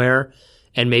somewhere,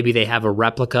 and maybe they have a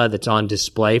replica that's on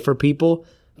display for people,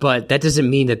 but that doesn't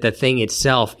mean that the thing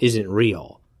itself isn't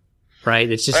real, right?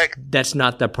 It's just, that's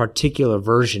not the particular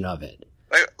version of it.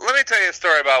 Let me tell you a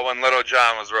story about when Little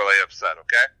John was really upset,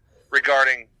 okay?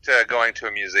 Regarding to going to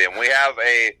a museum. We have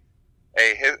a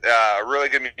really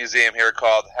good museum here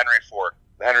called Henry Ford,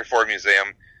 the Henry Ford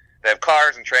Museum. They have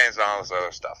cars and trains and all this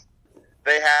other stuff.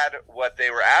 They had what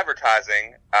they were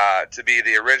advertising to be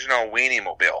the original Weenie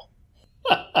Mobile.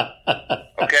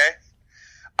 Okay?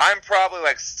 I'm probably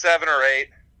like 7 or 8,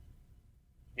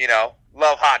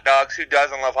 love hot dogs. Who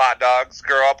doesn't love hot dogs?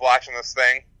 Grow up watching this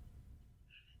thing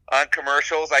on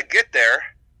commercials. I get there,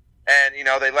 and, you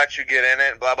know, they let you get in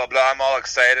it, blah, blah, blah. I'm all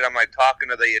excited. I'm, like, talking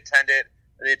to the attendant,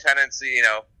 and the attendant, you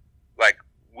know, like,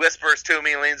 whispers to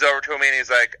me, leans over to me, and he's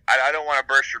like, I don't want to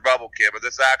burst your bubble, kid, but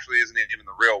this actually isn't even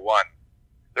the real one.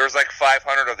 There's like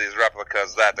 500 of these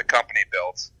replicas that the company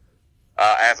built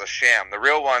as a sham. The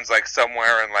real one's like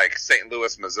somewhere in like St.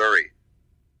 Louis, Missouri.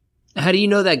 How do you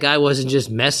know that guy wasn't just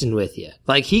messing with you?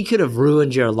 Like, he could have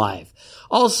ruined your life.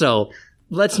 Also,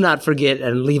 let's not forget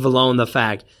and leave alone the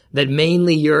fact that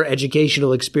mainly your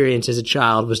educational experience as a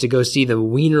child was to go see the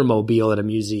Wienermobile at a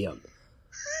museum.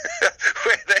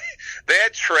 They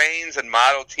had trains and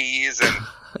Model Ts, and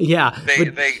yeah, they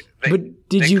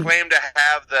you claim to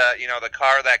have the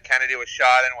car that Kennedy was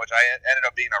shot in, which ended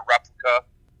up being a replica.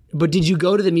 But did you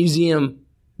go to the museum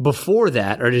before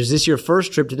that, or is this your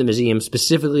first trip to the museum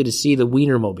specifically to see the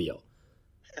Wienermobile?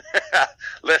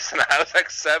 Listen, I was like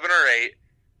 7 or 8,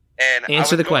 and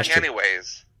Answer the question.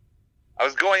 I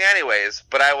was going anyways,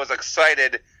 but I was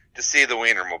excited to see the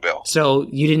Wienermobile. So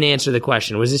you didn't answer the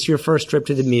question. Was this your first trip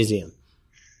to the museum?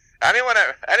 Anyone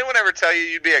ever tell you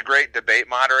you'd be a great debate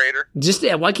moderator?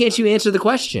 Why can't you answer the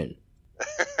question?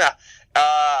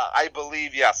 I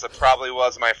believe, yes, it probably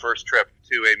was my first trip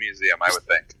to a museum, I would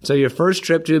think. So your first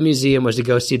trip to a museum was to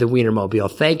go see the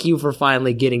Wienermobile. Thank you for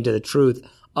finally getting to the truth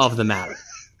of the matter.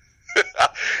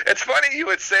 It's funny you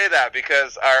would say that,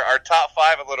 because our top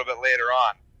 5 a little bit later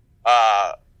on,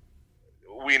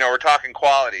 we're talking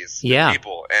qualities in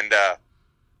people, and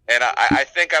I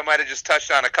think I might have just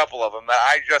touched on a couple of them that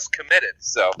I just committed.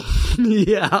 So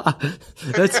yeah,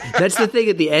 that's the thing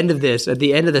at the end of this. At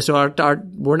the end of this, so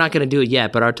we're not going to do it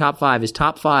yet, but our top 5 is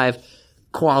top 5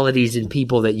 qualities in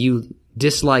people that you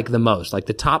dislike the most, like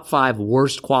the top 5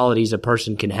 worst qualities a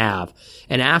person can have.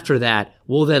 And after that,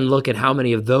 we'll then look at how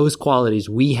many of those qualities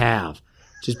we have,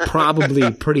 which is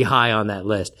probably pretty high on that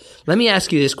list. Let me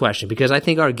ask you this question, because I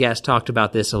think our guest talked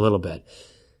about this a little bit.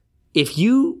 If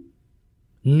you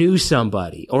knew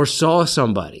somebody or saw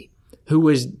somebody who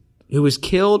was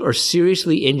killed or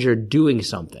seriously injured doing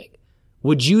something,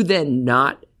 would you then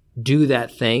not do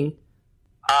that thing?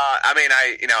 I mean,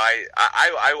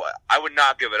 I would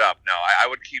not give it up. No, I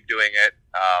would keep doing it.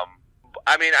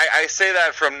 I mean, I say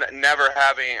that from never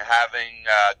having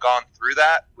gone through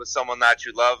that with someone that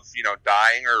you love, you know,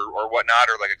 dying or whatnot,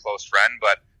 or like a close friend.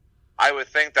 But I would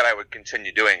think that I would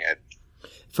continue doing it.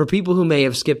 For people who may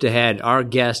have skipped ahead, our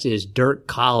guest is Dirk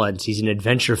Collins. He's an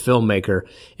adventure filmmaker.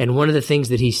 And one of the things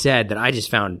that he said that I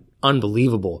just found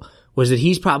unbelievable was that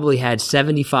he's probably had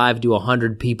 75 to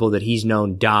 100 people that he's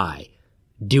known die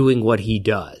doing what he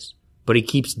does, but he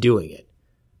keeps doing it.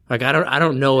 Like, I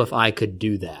don't know if I could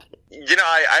do that. You know,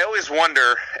 I always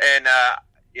wonder, and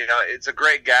you know, it's a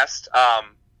great guest.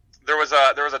 There was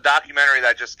a documentary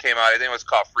that just came out. I think it was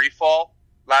called Free Fall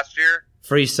last year.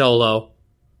 Free Solo.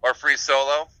 Or Free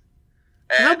Solo.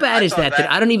 And how bad is that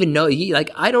I don't even know?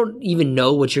 I don't even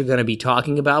know what you're going to be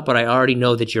talking about, but I already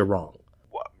know that you're wrong.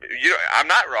 Well, I'm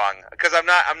not wrong, because I'm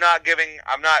not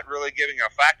really giving a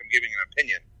fact. I'm giving an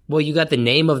opinion. Well, you got the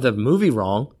name of the movie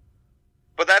wrong.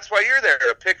 But that's why you're there,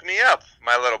 to pick me up,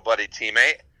 my little buddy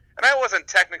teammate. And I wasn't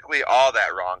technically all that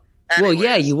wrong. Anyways, well,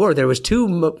 yeah, you were. There's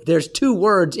 2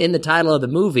 words in the title of the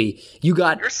movie.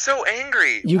 You're so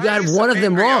angry. You got one of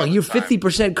them wrong. You're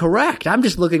 50% correct. I'm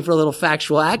just looking for a little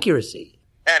factual accuracy.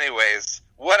 Anyways,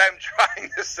 what I'm trying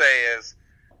to say is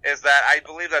that I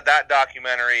believe that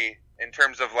documentary, in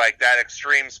terms of like that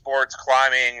extreme sports,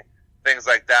 climbing, things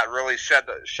like that, really shed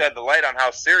the light on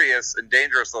how serious and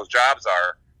dangerous those jobs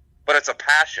are. But it's a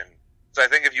passion. So I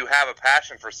think if you have a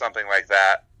passion for something like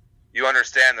that, you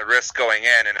understand the risk going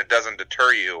in, and it doesn't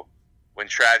deter you when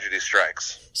tragedy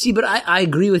strikes. See, but I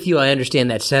agree with you. I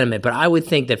understand that sentiment. But I would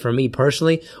think that for me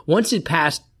personally, once it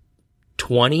passed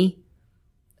 20,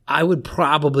 I would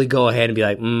probably go ahead and be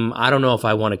like, I don't know if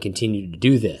I want to continue to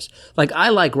do this. Like, I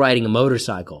like riding a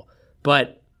motorcycle,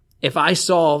 but if I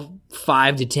saw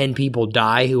 5 to 10 people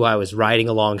die who I was riding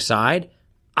alongside,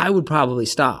 I would probably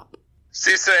stop.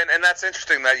 See, so, and that's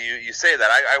interesting that you say that.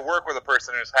 I work with a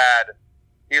person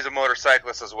he's a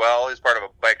motorcyclist as well. He's part of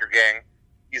a biker gang.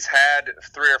 He's had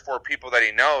 3 or 4 people that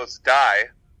he knows die,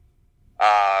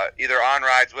 either on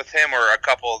rides with him or a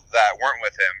couple that weren't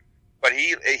with him. But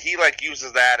he like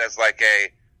uses that as like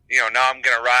now I'm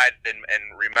going to ride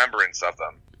in remembrance of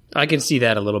them. I can see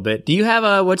that a little bit. Do you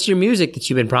have what's your music that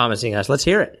you've been promising us? Let's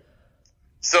hear it.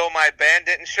 So my band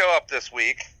didn't show up this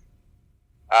week.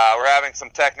 We're having some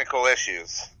technical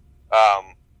issues,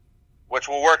 which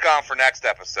we'll work on for next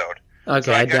episode.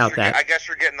 Okay, so I doubt that. I guess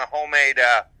you're getting the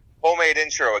homemade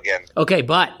intro again. Okay,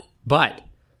 but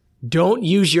Don't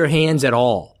use your hands at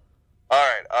all. All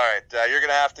right. You're going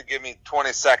to have to give me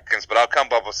 20 seconds, but I'll come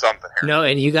up with something here. No,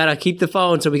 and you got to keep the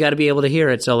phone, so we got to be able to hear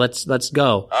it. So let's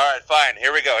go. All right, fine.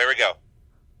 Here we go.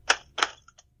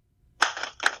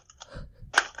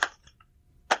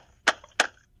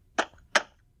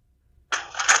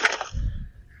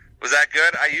 Was that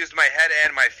good? I used my head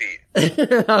and my feet.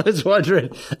 I was wondering.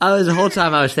 The whole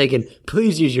time I was thinking,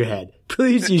 please use your head.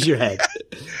 Please use your head.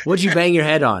 What'd you bang your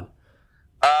head on?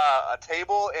 A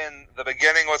table in the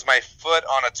beginning was my foot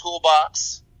on a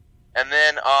toolbox, and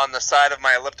then on the side of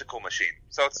my elliptical machine.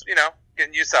 So it's,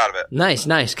 getting use out of it.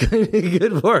 Nice.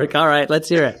 Good work. All right, let's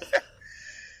hear it.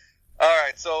 All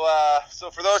right, so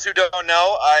for those who don't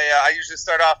know, I usually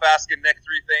start off asking Nick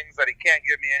 3 things that he can't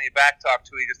give me any back talk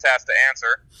to. He just has to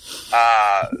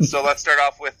answer. So let's start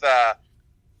off with,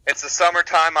 it's the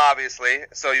summertime, obviously,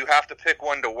 so you have to pick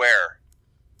one to wear.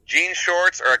 Jean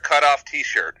shorts or a cutoff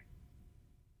T-shirt?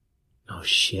 Oh,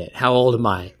 shit. How old am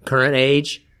I? Current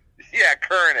age? Yeah,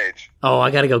 current age. Oh, I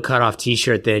got to go cut off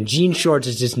T-shirt then. Jean shorts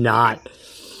is just not.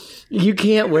 You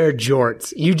can't wear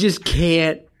jorts. You just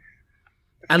can't.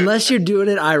 Unless you're doing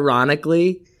it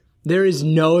ironically, there is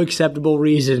no acceptable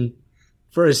reason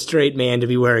for a straight man to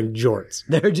be wearing jorts.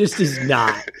 There just is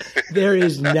not. There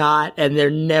is not, and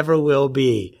there never will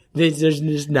be. There's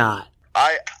just not.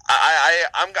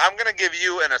 I'm going to give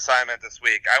you an assignment this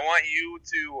week. I want you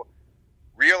to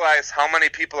realize how many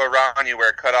people around you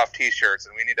wear cutoff T-shirts,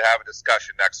 and we need to have a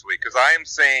discussion next week, because I am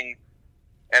seeing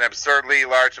an absurdly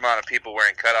large amount of people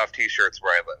wearing cutoff T-shirts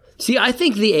where I live. See, I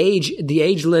think the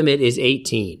age limit is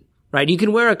 18, right? You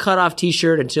can wear a cutoff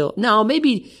T-shirt until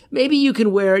maybe you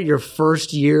can wear it your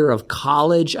first year of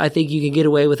college. I think you can get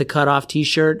away with a cutoff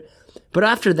T-shirt, but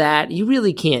after that, you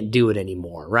really can't do it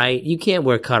anymore, right? You can't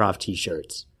wear cutoff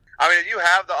T-shirts. I mean, if you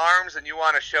have the arms and you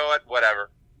want to show it,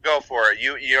 whatever. Go for it.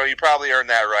 You probably earned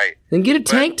that right. Then get a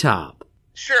tank top.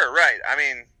 Sure, right. I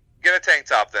mean, get a tank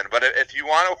top then. But if you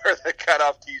want to wear the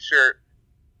cutoff T-shirt,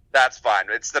 that's fine.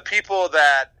 It's the people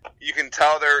that you can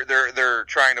tell they're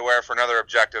trying to wear for another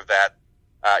objective that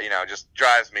just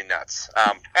drives me nuts.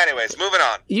 Anyways, moving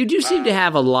on. You do seem to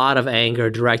have a lot of anger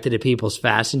directed at people's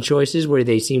fashion choices, where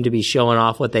they seem to be showing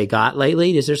off what they got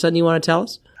lately. Is there something you want to tell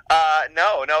us?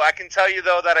 No. I can tell you,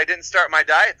 though, that I didn't start my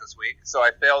diet this week, so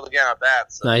I failed again at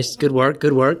that. So. Nice. Good work. All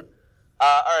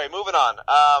right, moving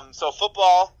on. So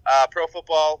football, pro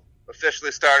football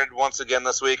officially started once again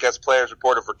this week as players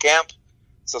reported for camp.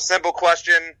 So simple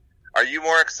question, are you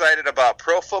more excited about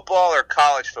pro football or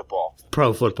college football?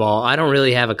 Pro football. I don't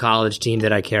really have a college team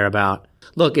that I care about.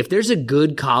 Look, if there's a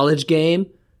good college game,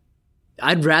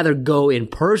 I'd rather go in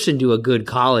person to a good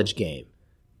college game.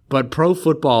 But pro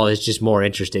football is just more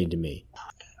interesting to me.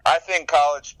 I think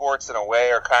college sports, in a way,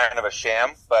 are kind of a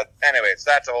sham. But anyways,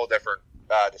 that's a whole different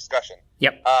discussion.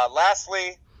 Yep.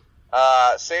 Lastly,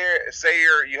 say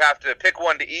you have to pick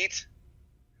one to eat: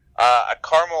 a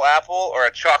caramel apple or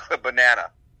a chocolate banana.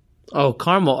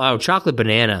 Chocolate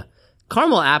banana.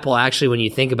 Caramel apple, actually, when you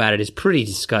think about it, is pretty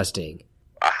disgusting.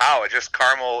 How? It's just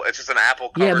caramel. It's just an apple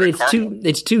covered in caramel. Yeah, but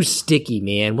it's too sticky,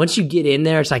 man. Once you get in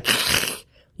there, it's like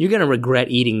you're gonna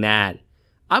regret eating that.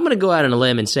 I'm gonna go out on a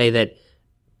limb and say that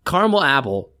caramel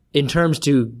apple, in terms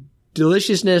to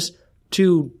deliciousness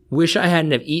to wish I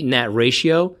hadn't have eaten that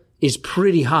ratio, is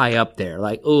pretty high up there.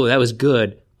 Like, oh, that was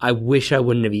good. I wish I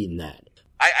wouldn't have eaten that.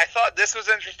 I thought this was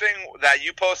interesting that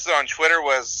you posted on Twitter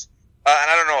was,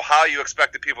 and I don't know how you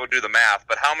expected people to do the math,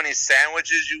 but how many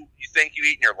sandwiches you think you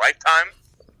eat in your lifetime?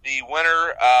 The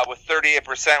winner with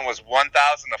 38% was 1,000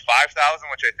 to 5,000,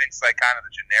 which I think is like kind of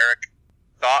the generic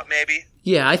thought, maybe.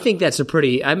 Yeah, I think that's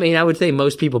I would say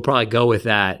most people probably go with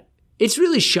that. It's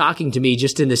really shocking to me,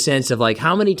 just in the sense of like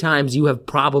how many times you have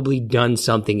probably done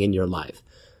something in your life.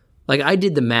 Like, I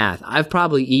did the math. I've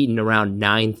probably eaten around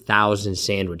 9,000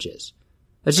 sandwiches.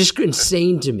 That's just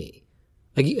insane to me.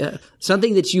 Like,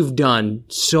 something that you've done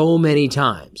so many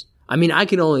times. I mean, I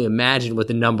can only imagine what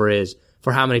the number is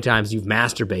for how many times you've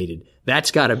masturbated.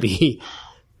 That's got to be...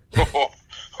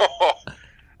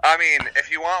 I mean,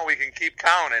 if you want, we can keep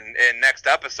counting. In next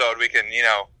episode, we can,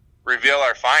 reveal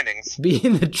our findings. Be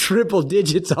in the triple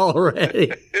digits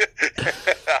already.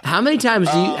 How many times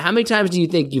do you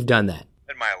think you've done that?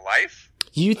 In my life?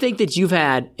 Do you think that you've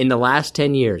had, in the last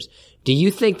 10 years, do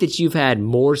you think that you've had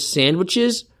more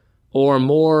sandwiches or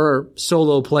more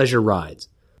solo pleasure rides?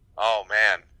 Oh,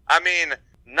 man. I mean,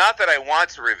 not that I want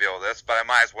to reveal this, but I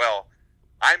might as well.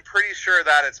 I'm pretty sure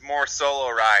that it's more solo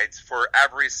rides for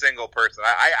every single person.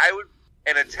 I would,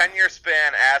 in a 10-year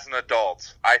span as an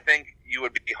adult, I think you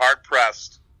would be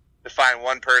hard-pressed to find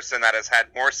one person that has had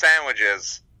more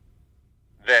sandwiches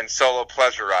than solo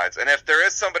pleasure rides. And if there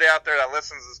is somebody out there that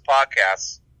listens to this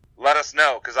podcast, let us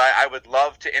know, because I would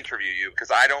love to interview you, because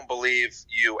I don't believe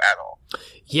you at all.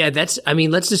 Yeah,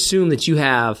 let's assume that you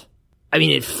have,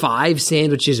 at 5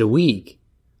 sandwiches a week,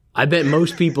 I bet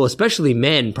most people, especially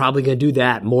men, probably going to do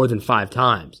that more than 5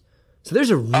 times. So there's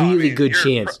a really good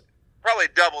chance. Probably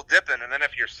double dipping, and then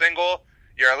if you're single,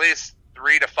 you're at least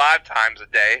 3 to 5 times a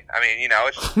day.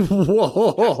 It's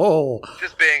Whoa.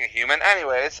 just being a human.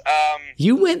 Anyways,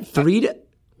 You went 3 to...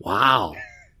 Wow.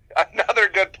 Another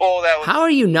good poll that was... How are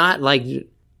you not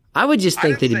I would just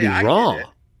think that it'd be wrong.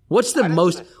 What's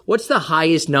the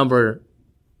highest number?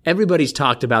 Everybody's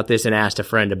talked about this and asked a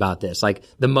friend about this. Like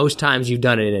the most times you've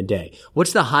done it in a day.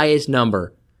 What's the highest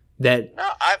number that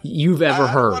you've ever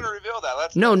heard? I don't want to reveal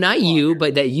that. No, not you,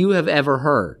 but that you have ever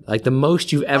heard. Like the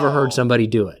most you've ever heard somebody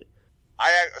do it.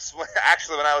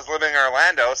 Actually, when I was living in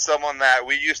Orlando, someone that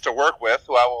we used to work with,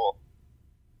 who I will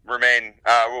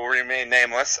remain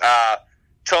nameless,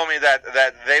 told me that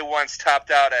they once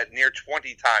topped out at near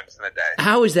 20 times in a day.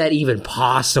 How is that even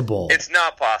possible? It's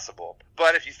not possible.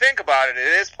 But if you think about it,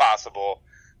 it is possible.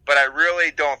 But I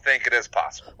really don't think it is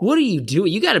possible. What do you do?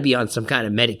 You got to be on some kind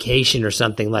of medication or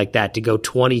something like that to go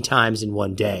 20 times in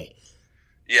one day.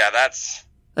 Yeah, that's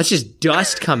just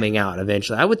dust coming out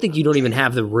eventually. I would think you don't even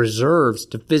have the reserves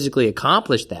to physically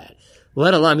accomplish that,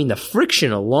 let alone, the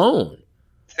friction alone.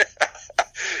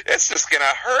 It's just going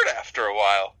to hurt after a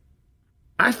while.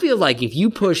 I feel like if you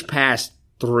push past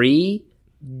 3,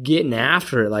 getting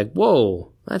after it,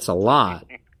 whoa, that's a lot.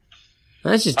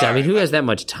 That's just, who has that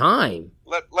much time?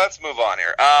 Let's move on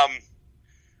here.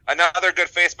 Another good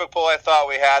Facebook poll I thought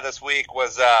we had this week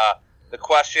was the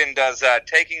question, does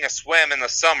taking a swim in the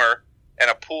summer, in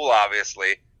a pool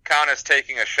obviously, count as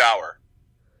taking a shower?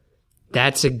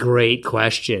 That's a great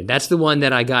question. That's the one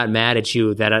that I got mad at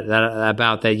you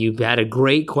about that you had a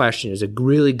great question. It's a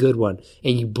really good one,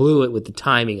 and you blew it with the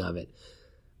timing of it.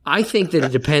 I think that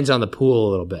it depends on the pool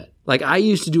a little bit. I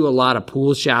used to do a lot of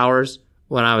pool showers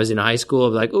when I was in high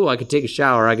school. I could take a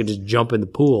shower. I could just jump in the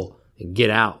pool and get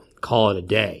out, call it a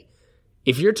day.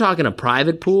 If you're talking a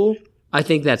private pool, I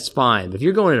think that's fine. But if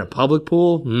you're going in a public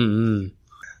pool,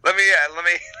 Let me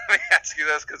ask you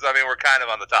this, because we're kind of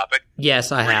on the topic.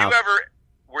 Yes, I have.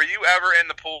 Were you ever in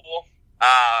the pool,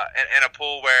 in a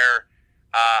pool where,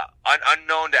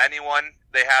 unknown to anyone,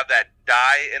 they have that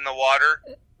dye in the water,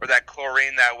 or that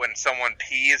chlorine that when someone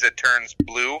pees, it turns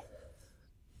blue?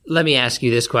 Let me ask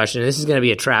you this question. This is going to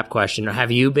be a trap question.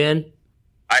 Have you been?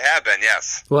 I have been,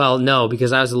 yes. Well, no,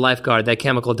 because I was a lifeguard. That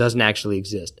chemical doesn't actually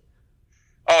exist.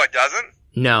 Oh, it doesn't?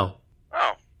 No.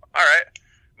 Oh, all right.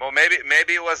 Well, maybe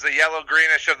it was the yellow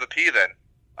greenish of the pee then.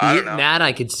 I don't know. That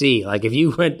I could see. If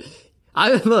you went,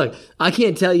 I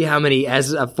can't tell you how many,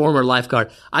 as a former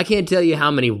lifeguard, I can't tell you how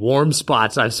many warm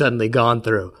spots I've suddenly gone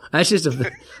through. That's just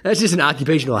an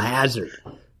occupational hazard.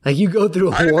 You go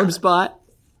through a warm spot.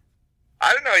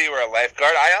 I didn't know you were a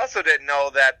lifeguard. I also didn't know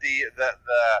that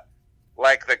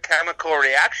the chemical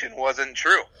reaction wasn't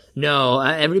true. No,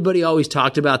 everybody always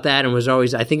talked about that and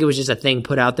I think it was just a thing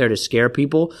put out there to scare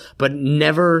people, but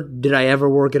never did I ever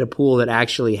work at a pool that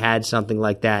actually had something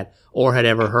like that or had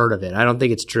ever heard of it. I don't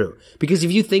think it's true. Because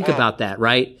if you think about that,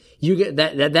 right, you get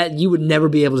that you would never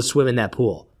be able to swim in that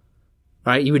pool.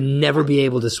 Right? You would never be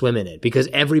able to swim in it because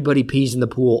everybody pees in the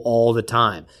pool all the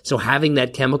time. So having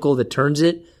that chemical that turns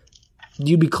it,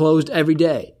 you'd be closed every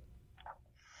day.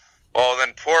 Well,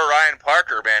 then poor Ryan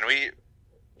Parker, man.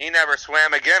 He never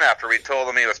swam again after we told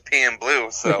him he was peeing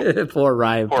blue. So poor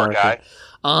Ryan Parker. Poor guy.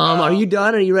 Are you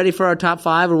done? Are you ready for our top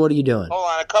 5, or what are you doing? Hold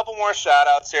on, a couple more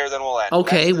shout-outs here, then we'll end.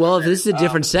 Okay, well, if this is a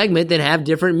different segment, then have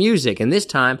different music. And this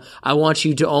time, I want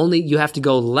you to you have to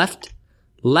go left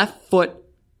foot,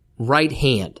 right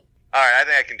hand. All right, I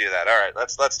think I can do that. All right,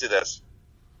 let's do this.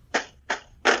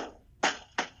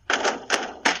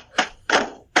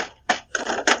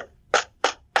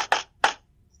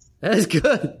 That is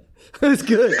good. That was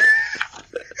good.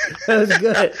 That was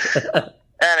good.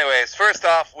 Anyways, first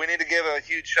off, we need to give a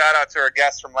huge shout out to our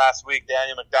guest from last week,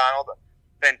 Daniel McDonald.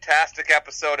 Fantastic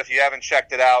episode. If you haven't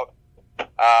checked it out,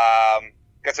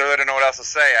 guess I really don't know what else to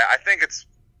say. I think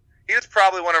he was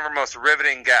probably one of our most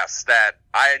riveting guests that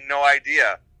I had no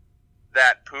idea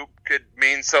that poop could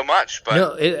mean so much. But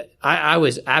no, I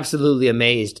was absolutely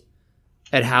amazed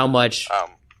at how much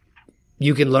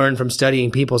you can learn from studying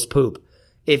people's poop.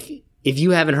 If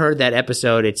you haven't heard that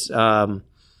episode, it's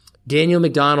Daniel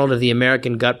McDonald of the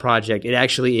American Gut Project. It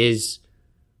actually is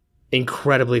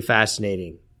incredibly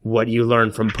fascinating what you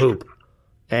learn from poop.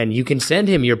 And you can send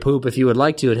him your poop if you would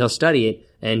like to, and he'll study it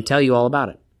and tell you all about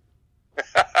it.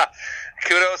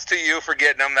 Kudos to you for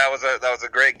getting him. That was a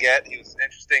great get. He was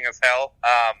interesting as hell.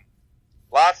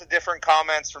 Lots of different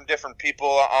comments from different people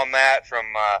on that, from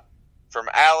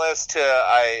Alice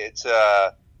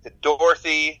to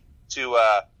Dorothy to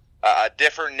a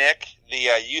different Nick. The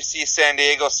UC San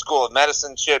Diego School of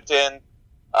Medicine chipped in,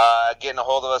 getting a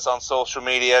hold of us on social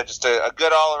media. Just a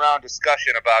good all-around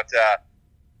discussion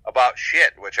about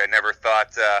shit, which I never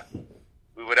thought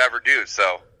we would ever do.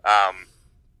 So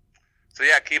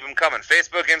yeah, keep them coming.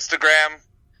 Facebook, Instagram,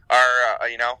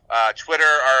 our Twitter,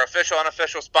 our official,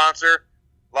 unofficial sponsor,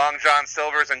 Long John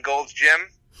Silver's and Gold's Gym.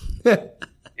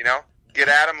 Get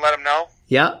at them, let them know.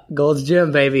 Yeah, Gold's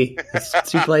Gym, baby.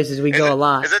 It's two places we go a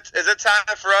lot. Is it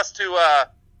time for us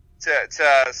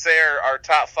to say our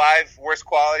top 5 worst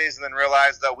qualities and then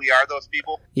realize that we are those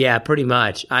people? Yeah, pretty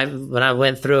much. When I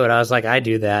went through it, I was like, I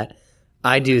do that.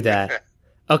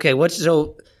 Okay,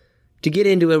 so to get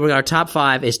into it, our top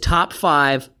 5 is top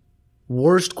 5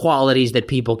 worst qualities that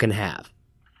people can have.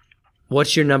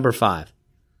 What's your number 5?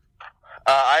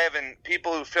 I have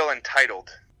people who feel entitled.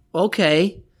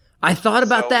 Okay. I thought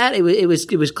about that. It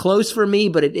was close for me,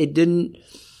 but it didn't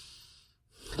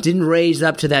raise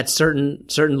up to that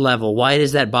certain level. Why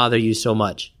does that bother you so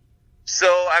much? So,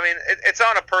 I mean, it's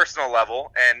on a personal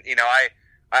level, and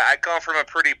I come from a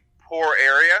pretty poor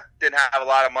area. Didn't have a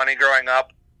lot of money growing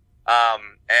up,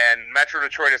 and Metro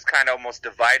Detroit is kind of almost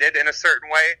divided in a certain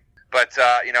way. But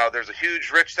there's a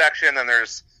huge rich section, and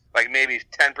there's like maybe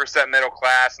 10% middle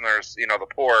class, and there's the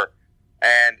poor.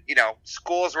 And,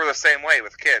 schools were the same way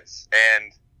with kids.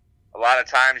 And a lot of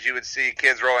times you would see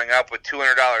kids rolling up with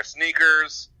 $200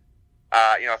 sneakers,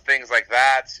 things like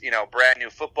that, brand new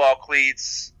football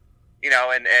cleats,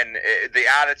 and the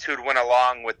attitude went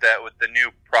along with the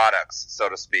new products, so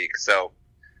to speak. So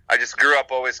I just grew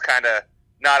up always kind of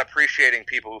not appreciating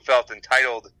people who felt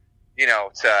entitled,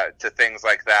 to things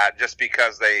like that just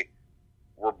because they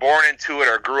were born into it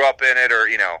or grew up in it or,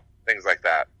 things like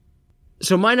that.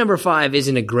 So my number 5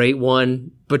 isn't a great one,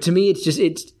 but to me, it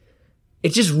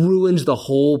just ruins the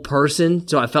whole person.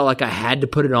 So I felt like I had to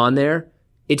put it on there.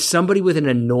 It's somebody with an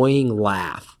annoying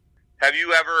laugh. Have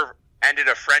you ever ended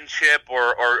a friendship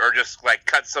or just like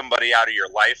cut somebody out of your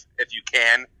life if you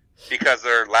can because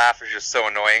their laugh is just so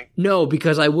annoying? No,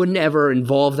 because I wouldn't ever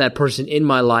involve that person in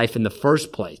my life in the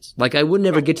first place. Like I wouldn't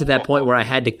ever get to that point where I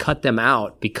had to cut them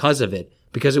out because of it,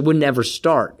 because it wouldn't ever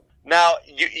start. Now,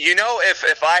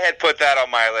 if I had put that on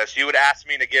my list, you would ask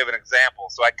me to give an example.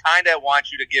 So I kind of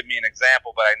want you to give me an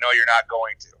example, but I know you're not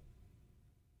going to.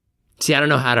 See, I don't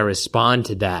know how to respond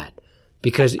to that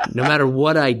because no matter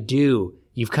what I do,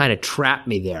 you've kind of trapped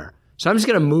me there. So I'm just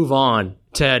going to move on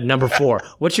to number 4.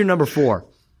 What's your number 4?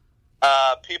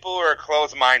 People who are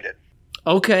closed-minded.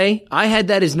 Okay. I had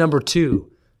that as number 2.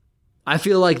 I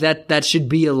feel like that should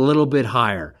be a little bit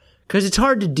higher. Because it's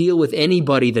hard to deal with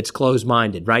anybody that's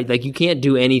closed-minded, right? Like, you can't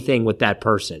do anything with that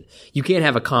person. You can't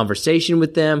have a conversation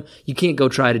with them. You can't go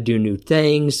try to do new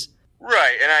things.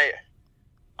 Right, and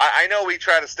I know we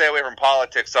try to stay away from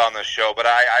politics on this show, but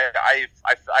I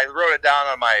wrote it down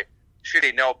on my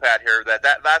shitty notepad here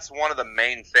that's one of the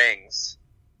main things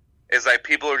is like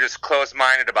people are just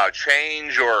closed-minded about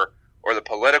change or the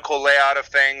political layout of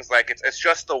things. Like, it's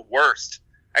just the worst,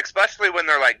 especially when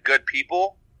they're like good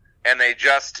people. And they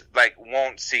just, like,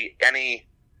 won't see any,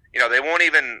 they won't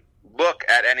even look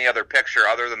at any other picture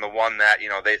other than the one that,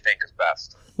 they think is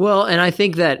best. Well, and I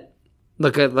think that,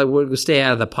 look, we'll stay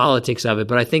out of the politics of it,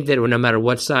 but I think that no matter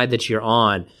what side that you're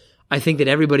on, I think that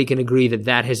everybody can agree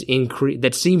that has increased,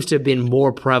 that seems to have been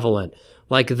more prevalent.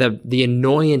 Like, the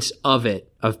annoyance of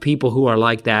it, of people who are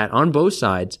like that on both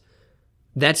sides,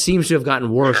 that seems to have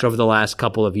gotten worse over the last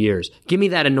couple of years. Give me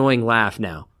that annoying laugh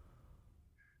now.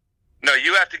 No,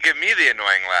 you have to give me the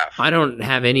annoying laugh. I don't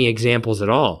have any examples at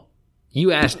all.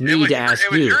 You asked me to ask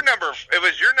you. It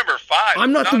was your number 5.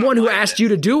 I'm not the one who asked you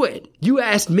to do it. You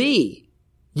asked me.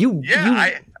 You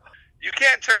can't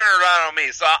turn it around on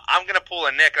me. So I'm going to pull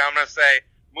a Nick and I'm going to say,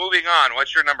 moving on,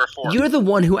 what's your number 4? You're the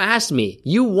one who asked me.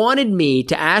 You wanted me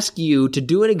to ask you to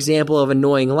do an example of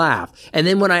annoying laugh. And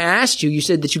then when I asked you, you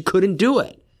said that you couldn't do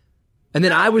it. And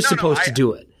then I was supposed to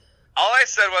do it. All I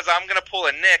said was I'm going to pull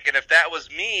a Nick, and if that was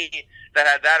me that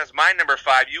had that as my number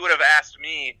 5, you would have asked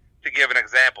me to give an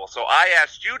example. So I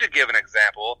asked you to give an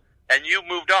example, and you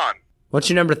moved on. What's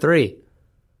your number 3?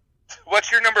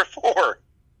 What's your number 4?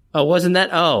 Oh, wasn't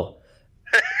that? Oh.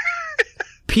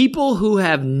 People who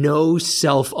have no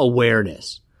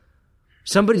self-awareness.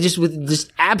 Somebody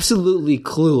just absolutely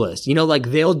clueless. Like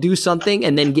they'll do something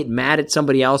and then get mad at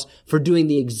somebody else for doing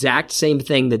the exact same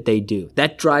thing that they do.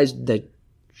 That drives the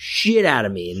shit out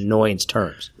of me in annoyance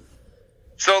terms.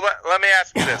 So let me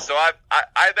ask you this. So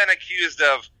I've been accused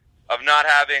of of not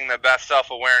having the best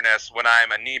self-awareness when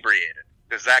I'm inebriated.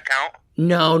 Does that count?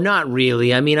 No, not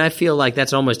really. I mean, I feel like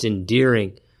that's almost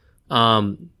endearing.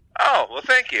 Oh, well,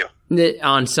 thank you.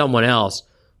 On someone else.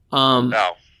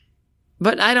 No.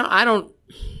 But I don't.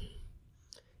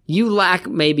 You lack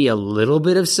maybe a little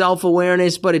bit of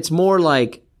self-awareness, but it's more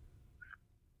like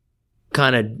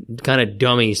kind of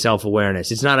dummy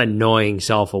self-awareness. It's not annoying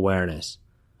self-awareness.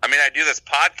 I mean, I do this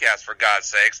podcast, for God's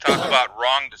sakes, talk about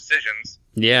wrong decisions.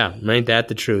 Yeah, ain't that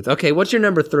the truth? Okay, what's your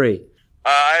number 3?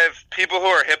 I have people who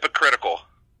are hypocritical.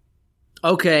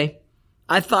 Okay,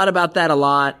 I thought about that a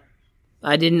lot.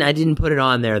 I didn't put it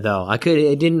on there though.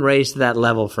 It didn't raise to that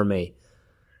level for me.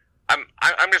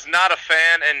 I'm just not a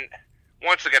fan, and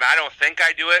once again, I don't think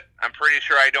I do it. I'm pretty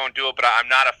sure I don't do it, but I'm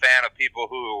not a fan of people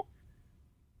who,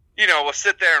 will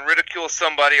sit there and ridicule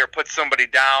somebody or put somebody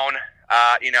down,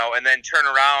 and then turn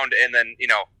around and then,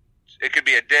 it could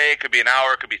be a day, it could be an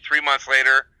hour, it could be 3 months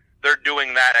later, they're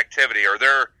doing that activity, or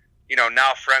they're,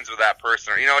 now friends with that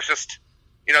person. Or, it's just,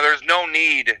 there's no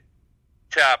need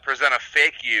to present a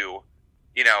fake you,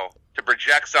 to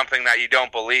project something that you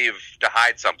don't believe, to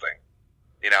hide something,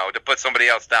 to put somebody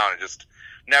else down. I just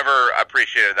never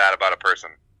appreciated that about a person.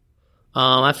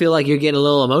 I feel like you're getting a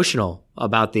little emotional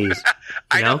about these.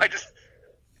 I know. I just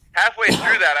halfway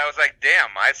through that, I was like, "Damn,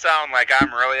 I sound like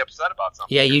I'm really upset about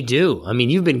something." Yeah, you do. I mean,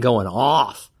 you've been going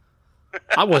off.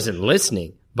 I wasn't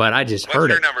listening, but I just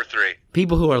heard it. What's your number 3?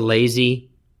 People who are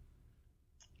lazy.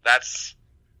 That's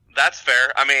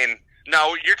fair. I mean,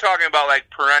 no, you're talking about like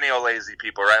perennial lazy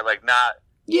people, right? Like not.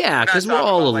 Yeah, because we're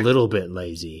all a little bit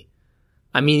lazy.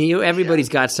 I mean, everybody's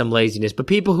got some laziness, but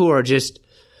people who are just,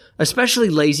 especially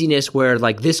laziness where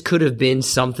like this could have been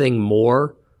something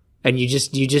more, and you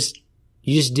just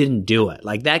didn't do it.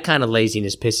 Like that kind of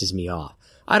laziness pisses me off.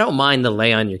 I don't mind the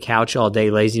lay on your couch all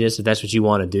day laziness if that's what you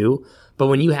want to do, but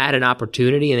when you had an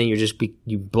opportunity and then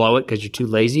you blow it because you're too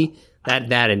lazy,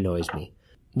 that annoys me.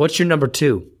 What's your number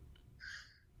 2?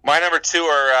 My number 2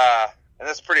 are, and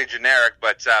that's pretty generic,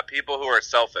 but people who are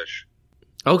selfish.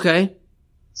 Okay.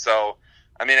 So,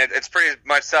 I mean, it's pretty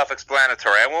much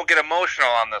self-explanatory. I won't get emotional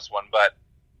on this one, but,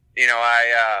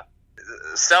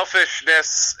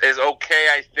 selfishness is okay,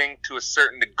 I think, to a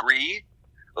certain degree,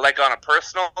 like on a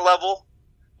personal level,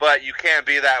 but you can't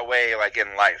be that way, like,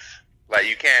 in life. Like,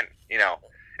 you can't,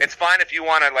 it's fine if you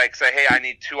want to, like, say, hey, I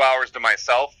need 2 hours to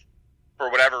myself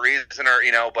for whatever reason, or,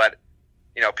 but,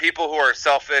 people who are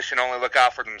selfish and only look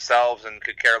out for themselves and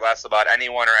could care less about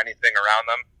anyone or anything around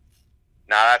them,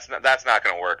 that's not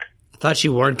going to work. I thought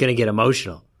you weren't going to get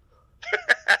emotional.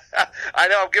 I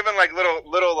know. I'm giving like little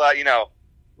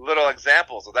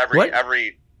examples with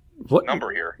every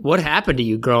number here. What happened to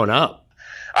you growing up?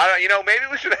 I don't. Maybe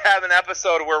we should have an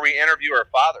episode where we interview our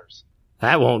fathers.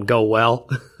 That won't go well.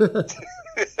 Well,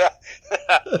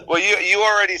 you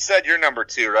already said your number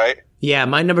 2, right? Yeah,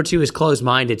 my number 2 is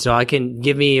closed-minded, so I can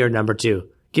give me your number 2.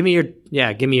 Give me your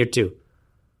 2.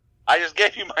 I just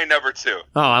gave you my number 2.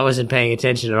 Oh, I wasn't paying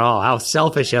attention at all. How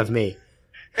selfish of me.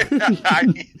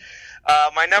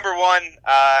 My number 1,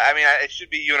 it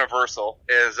should be universal,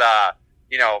 is,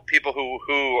 people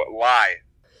who lie.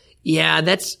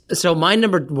 Yeah, so my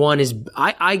number 1 is,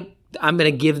 I'm going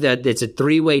to give that, it's a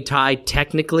 3-way tie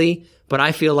technically, but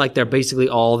I feel like they're basically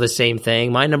all the same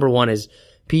thing. My number 1 is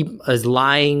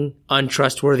lying,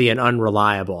 untrustworthy, and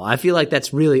unreliable. I feel like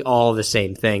that's really all the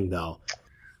same thing, though.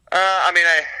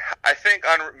 I think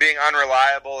being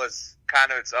unreliable is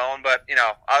kind of its own, but,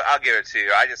 I'll give it to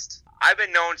you. I've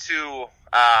been known to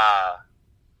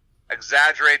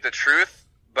exaggerate the truth,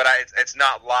 but it's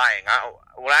not lying.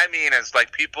 What I mean is,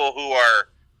 like, people who are,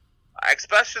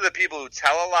 especially the people who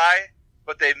tell a lie,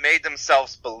 but they've made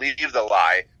themselves believe the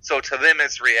lie, so to them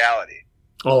it's reality.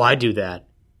 Oh, I do that.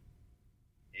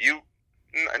 Do you?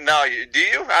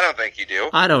 I don't think you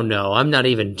do. I don't know. I'm not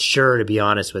even sure, to be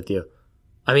honest with you.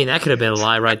 I mean, that could have been a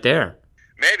lie right there.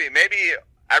 Maybe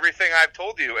everything I've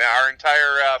told you, our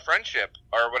entire friendship,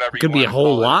 or whatever, could be a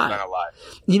whole lie.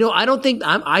 I don't think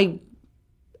I'm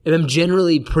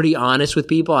generally pretty honest with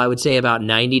people. I would say about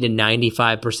 90 to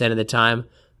 95% of the time,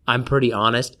 I'm pretty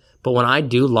honest. But when I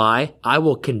do lie, I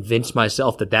will convince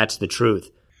myself that that's the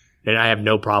truth, and I have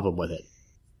no problem with it.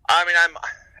 I mean,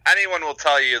 anyone will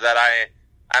tell you that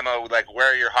I'm a like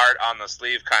wear your heart on the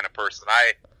sleeve kind of person.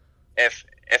 If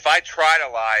I try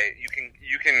to lie,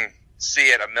 you can see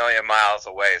it a million miles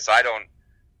away. So I don't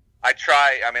lie.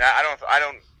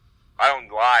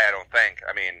 I don't think.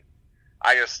 I mean,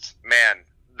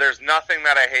 there's nothing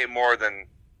that I hate more than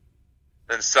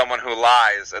someone who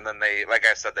lies and then they, like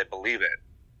I said, they believe it.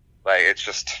 Like, it's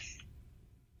just,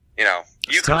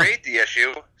 you create the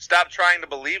issue. Stop trying to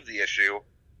believe the issue.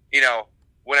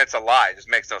 when it's a lie. It just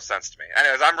makes no sense to me.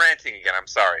 Anyways, I'm ranting again. I'm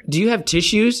sorry. Do you have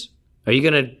tissues? Are you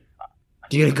gonna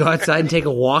go outside and take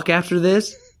a walk after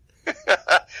this?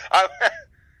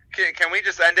 Can we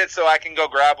just end it so I can go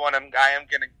grab one? I am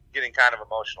getting kind of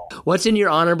emotional. What's in your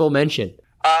honorable mention?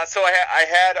 So I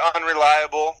had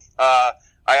Unreliable.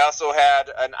 I also had,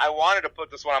 and I wanted to put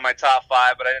this one on my top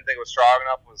 5, but I didn't think it was strong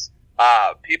enough, was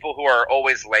people who are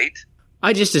always late.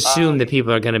 I just assume that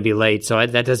people are going to be late, so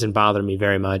that doesn't bother me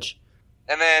very much.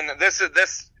 And then this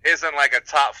isn't like a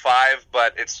top 5,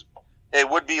 but it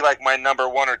would be like my number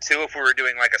 1 or 2 if we were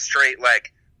doing like a straight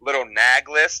like little nag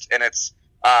list, and it's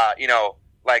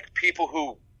like people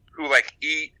who like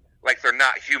eat like they're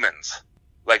not humans,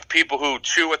 like people who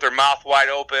chew with their mouth wide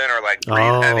open or like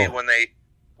breathe heavy when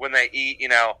they eat.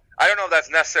 I don't know if that's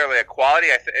necessarily a quality.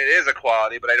 It is a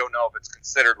quality, but I don't know if it's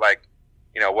considered like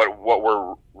what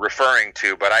we're referring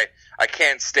to. But I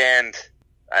can't stand.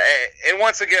 And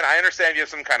once again, I understand you have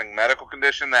some kind of medical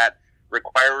condition that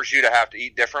requires you to have to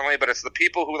eat differently, but it's the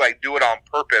people who like do it on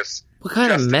purpose. What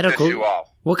kind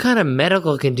of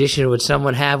medical condition would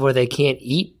someone have where they can't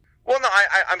eat? Well, no,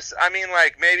 I mean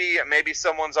like maybe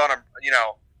someone's on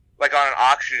like on an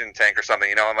oxygen tank or something,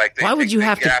 and like why would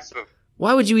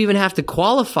you even have to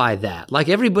qualify that? Like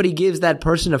everybody gives that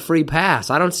person a free pass.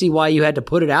 I don't see why you had to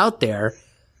put it out there.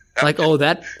 Like,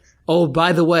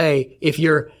 by the way, if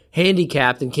you're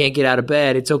handicapped and can't get out of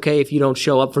bed, it's okay if you don't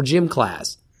show up for gym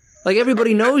class. Like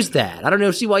everybody knows that. I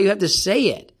don't see why you have to say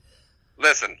it.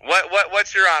 Listen,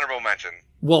 what's your honorable mention?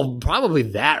 Well, probably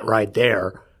that right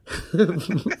there.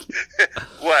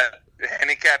 What?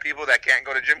 Handicapped people that can't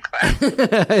go to gym class?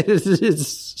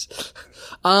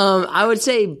 I would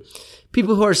say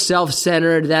people who are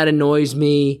self-centered, that annoys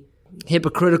me.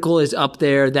 Hypocritical is up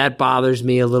there. That bothers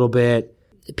me a little bit.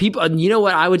 People, you know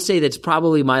what? I would say that's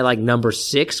probably my like number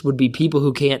 6 would be people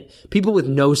with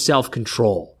no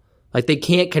self-control. Like they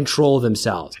can't control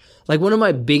themselves. Like one of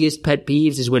my biggest pet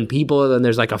peeves is when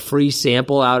there's like a free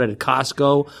sample out at a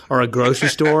Costco or a grocery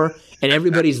store and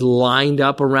everybody's lined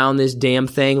up around this damn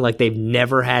thing like they've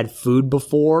never had food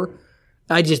before.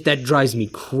 That drives me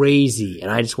crazy. And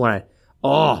I just want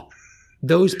to,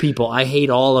 those people, I hate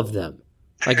all of them.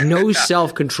 Like no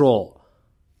self-control.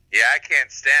 Yeah, I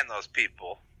can't stand those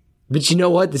people. But you know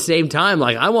what? At the same time,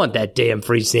 like I want that damn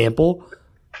free sample.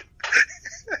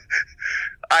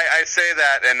 I say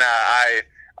that, and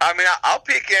I mean, I'll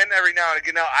peek in every now and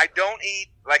again. I don't eat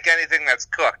like anything that's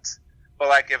cooked, but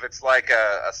like if it's like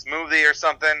a smoothie or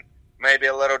something, maybe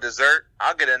a little dessert,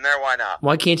 I'll get in there. Why not?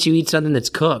 Why can't you eat something that's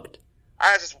cooked?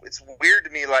 It's weird to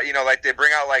me, like like they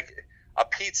bring out like a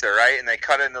pizza, right, and they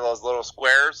cut it into those little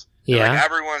squares. Yeah. And, like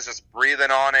everyone's just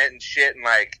breathing on it and shit, and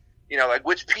like like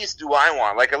which piece do I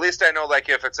want? Like at least I know like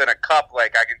if it's in a cup,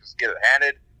 like I can just get it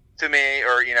handed to me,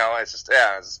 or it's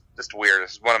just weird.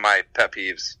 It's one of my pet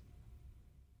peeves.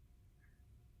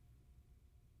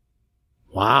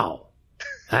 Wow,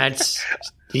 that's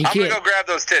I'm gonna go grab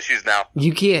those tissues now.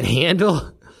 You can't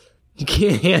handle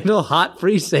hot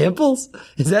free samples?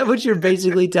 Is that what you're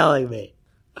basically telling me?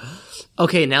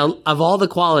 Okay, now of all the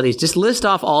qualities, just list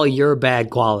off all your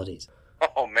bad qualities.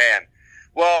 Oh man,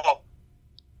 well,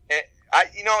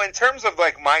 in terms of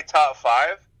like my top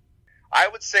 5. I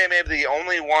would say maybe the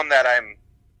only one that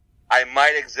I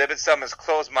might exhibit some is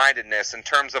closed-mindedness in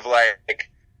terms of like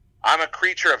I'm a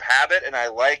creature of habit and I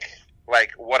like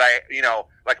what I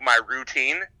like my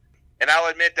routine, and I'll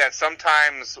admit that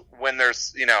sometimes when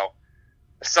there's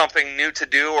something new to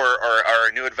do or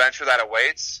a new adventure that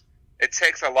awaits, it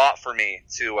takes a lot for me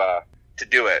to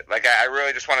do it. Like I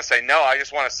really just want to say no. I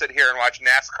just want to sit here and watch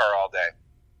NASCAR all day.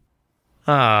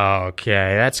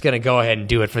 Okay, that's going to go ahead and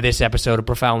do it for this episode of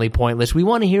Profoundly Pointless. We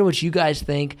want to hear what you guys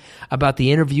think about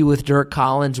the interview with Dirk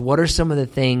Collins. What are some of the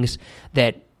things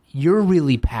that you're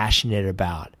really passionate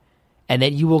about and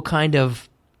that you will kind of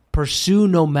pursue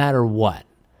no matter what?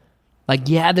 Like,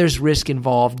 yeah, there's risk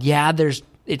involved. Yeah,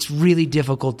 it's really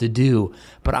difficult to do,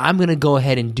 but I'm going to go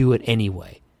ahead and do it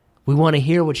anyway. We want to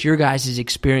hear what your guys'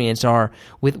 experience are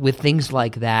with things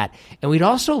like that. And we'd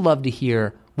also love to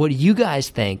hear what you guys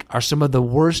think are some of the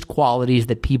worst qualities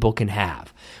that people can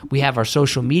have. We have our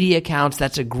social media accounts.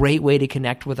 That's a great way to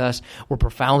connect with us. We're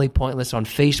Profoundly Pointless on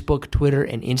Facebook, Twitter,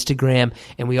 and Instagram.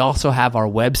 And we also have our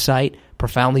website,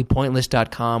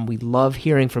 profoundlypointless.com. We love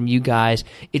hearing from you guys.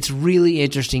 It's really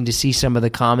interesting to see some of the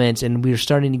comments, and we're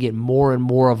starting to get more and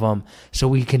more of them. So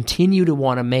we continue to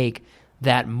want to make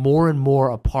that more and more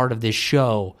a part of this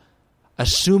show,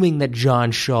 assuming that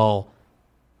John Shull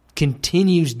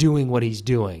continues doing what he's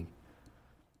doing.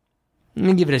 I'm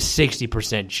going to give it a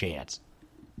 60% chance.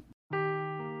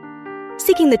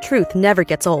 Seeking the truth never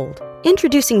gets old.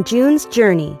 Introducing June's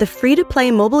Journey, the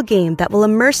free-to-play mobile game that will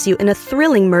immerse you in a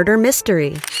thrilling murder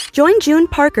mystery. Join June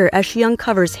Parker as she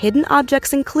uncovers hidden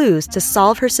objects and clues to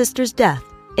solve her sister's death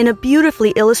in a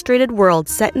beautifully illustrated world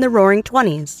set in the Roaring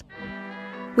 '20s.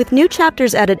 With new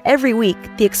chapters added every week,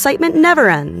 the excitement never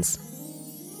ends.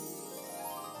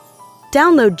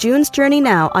 Download June's Journey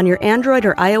now on your Android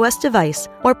or iOS device,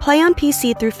 or play on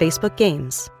PC through Facebook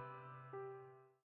Games.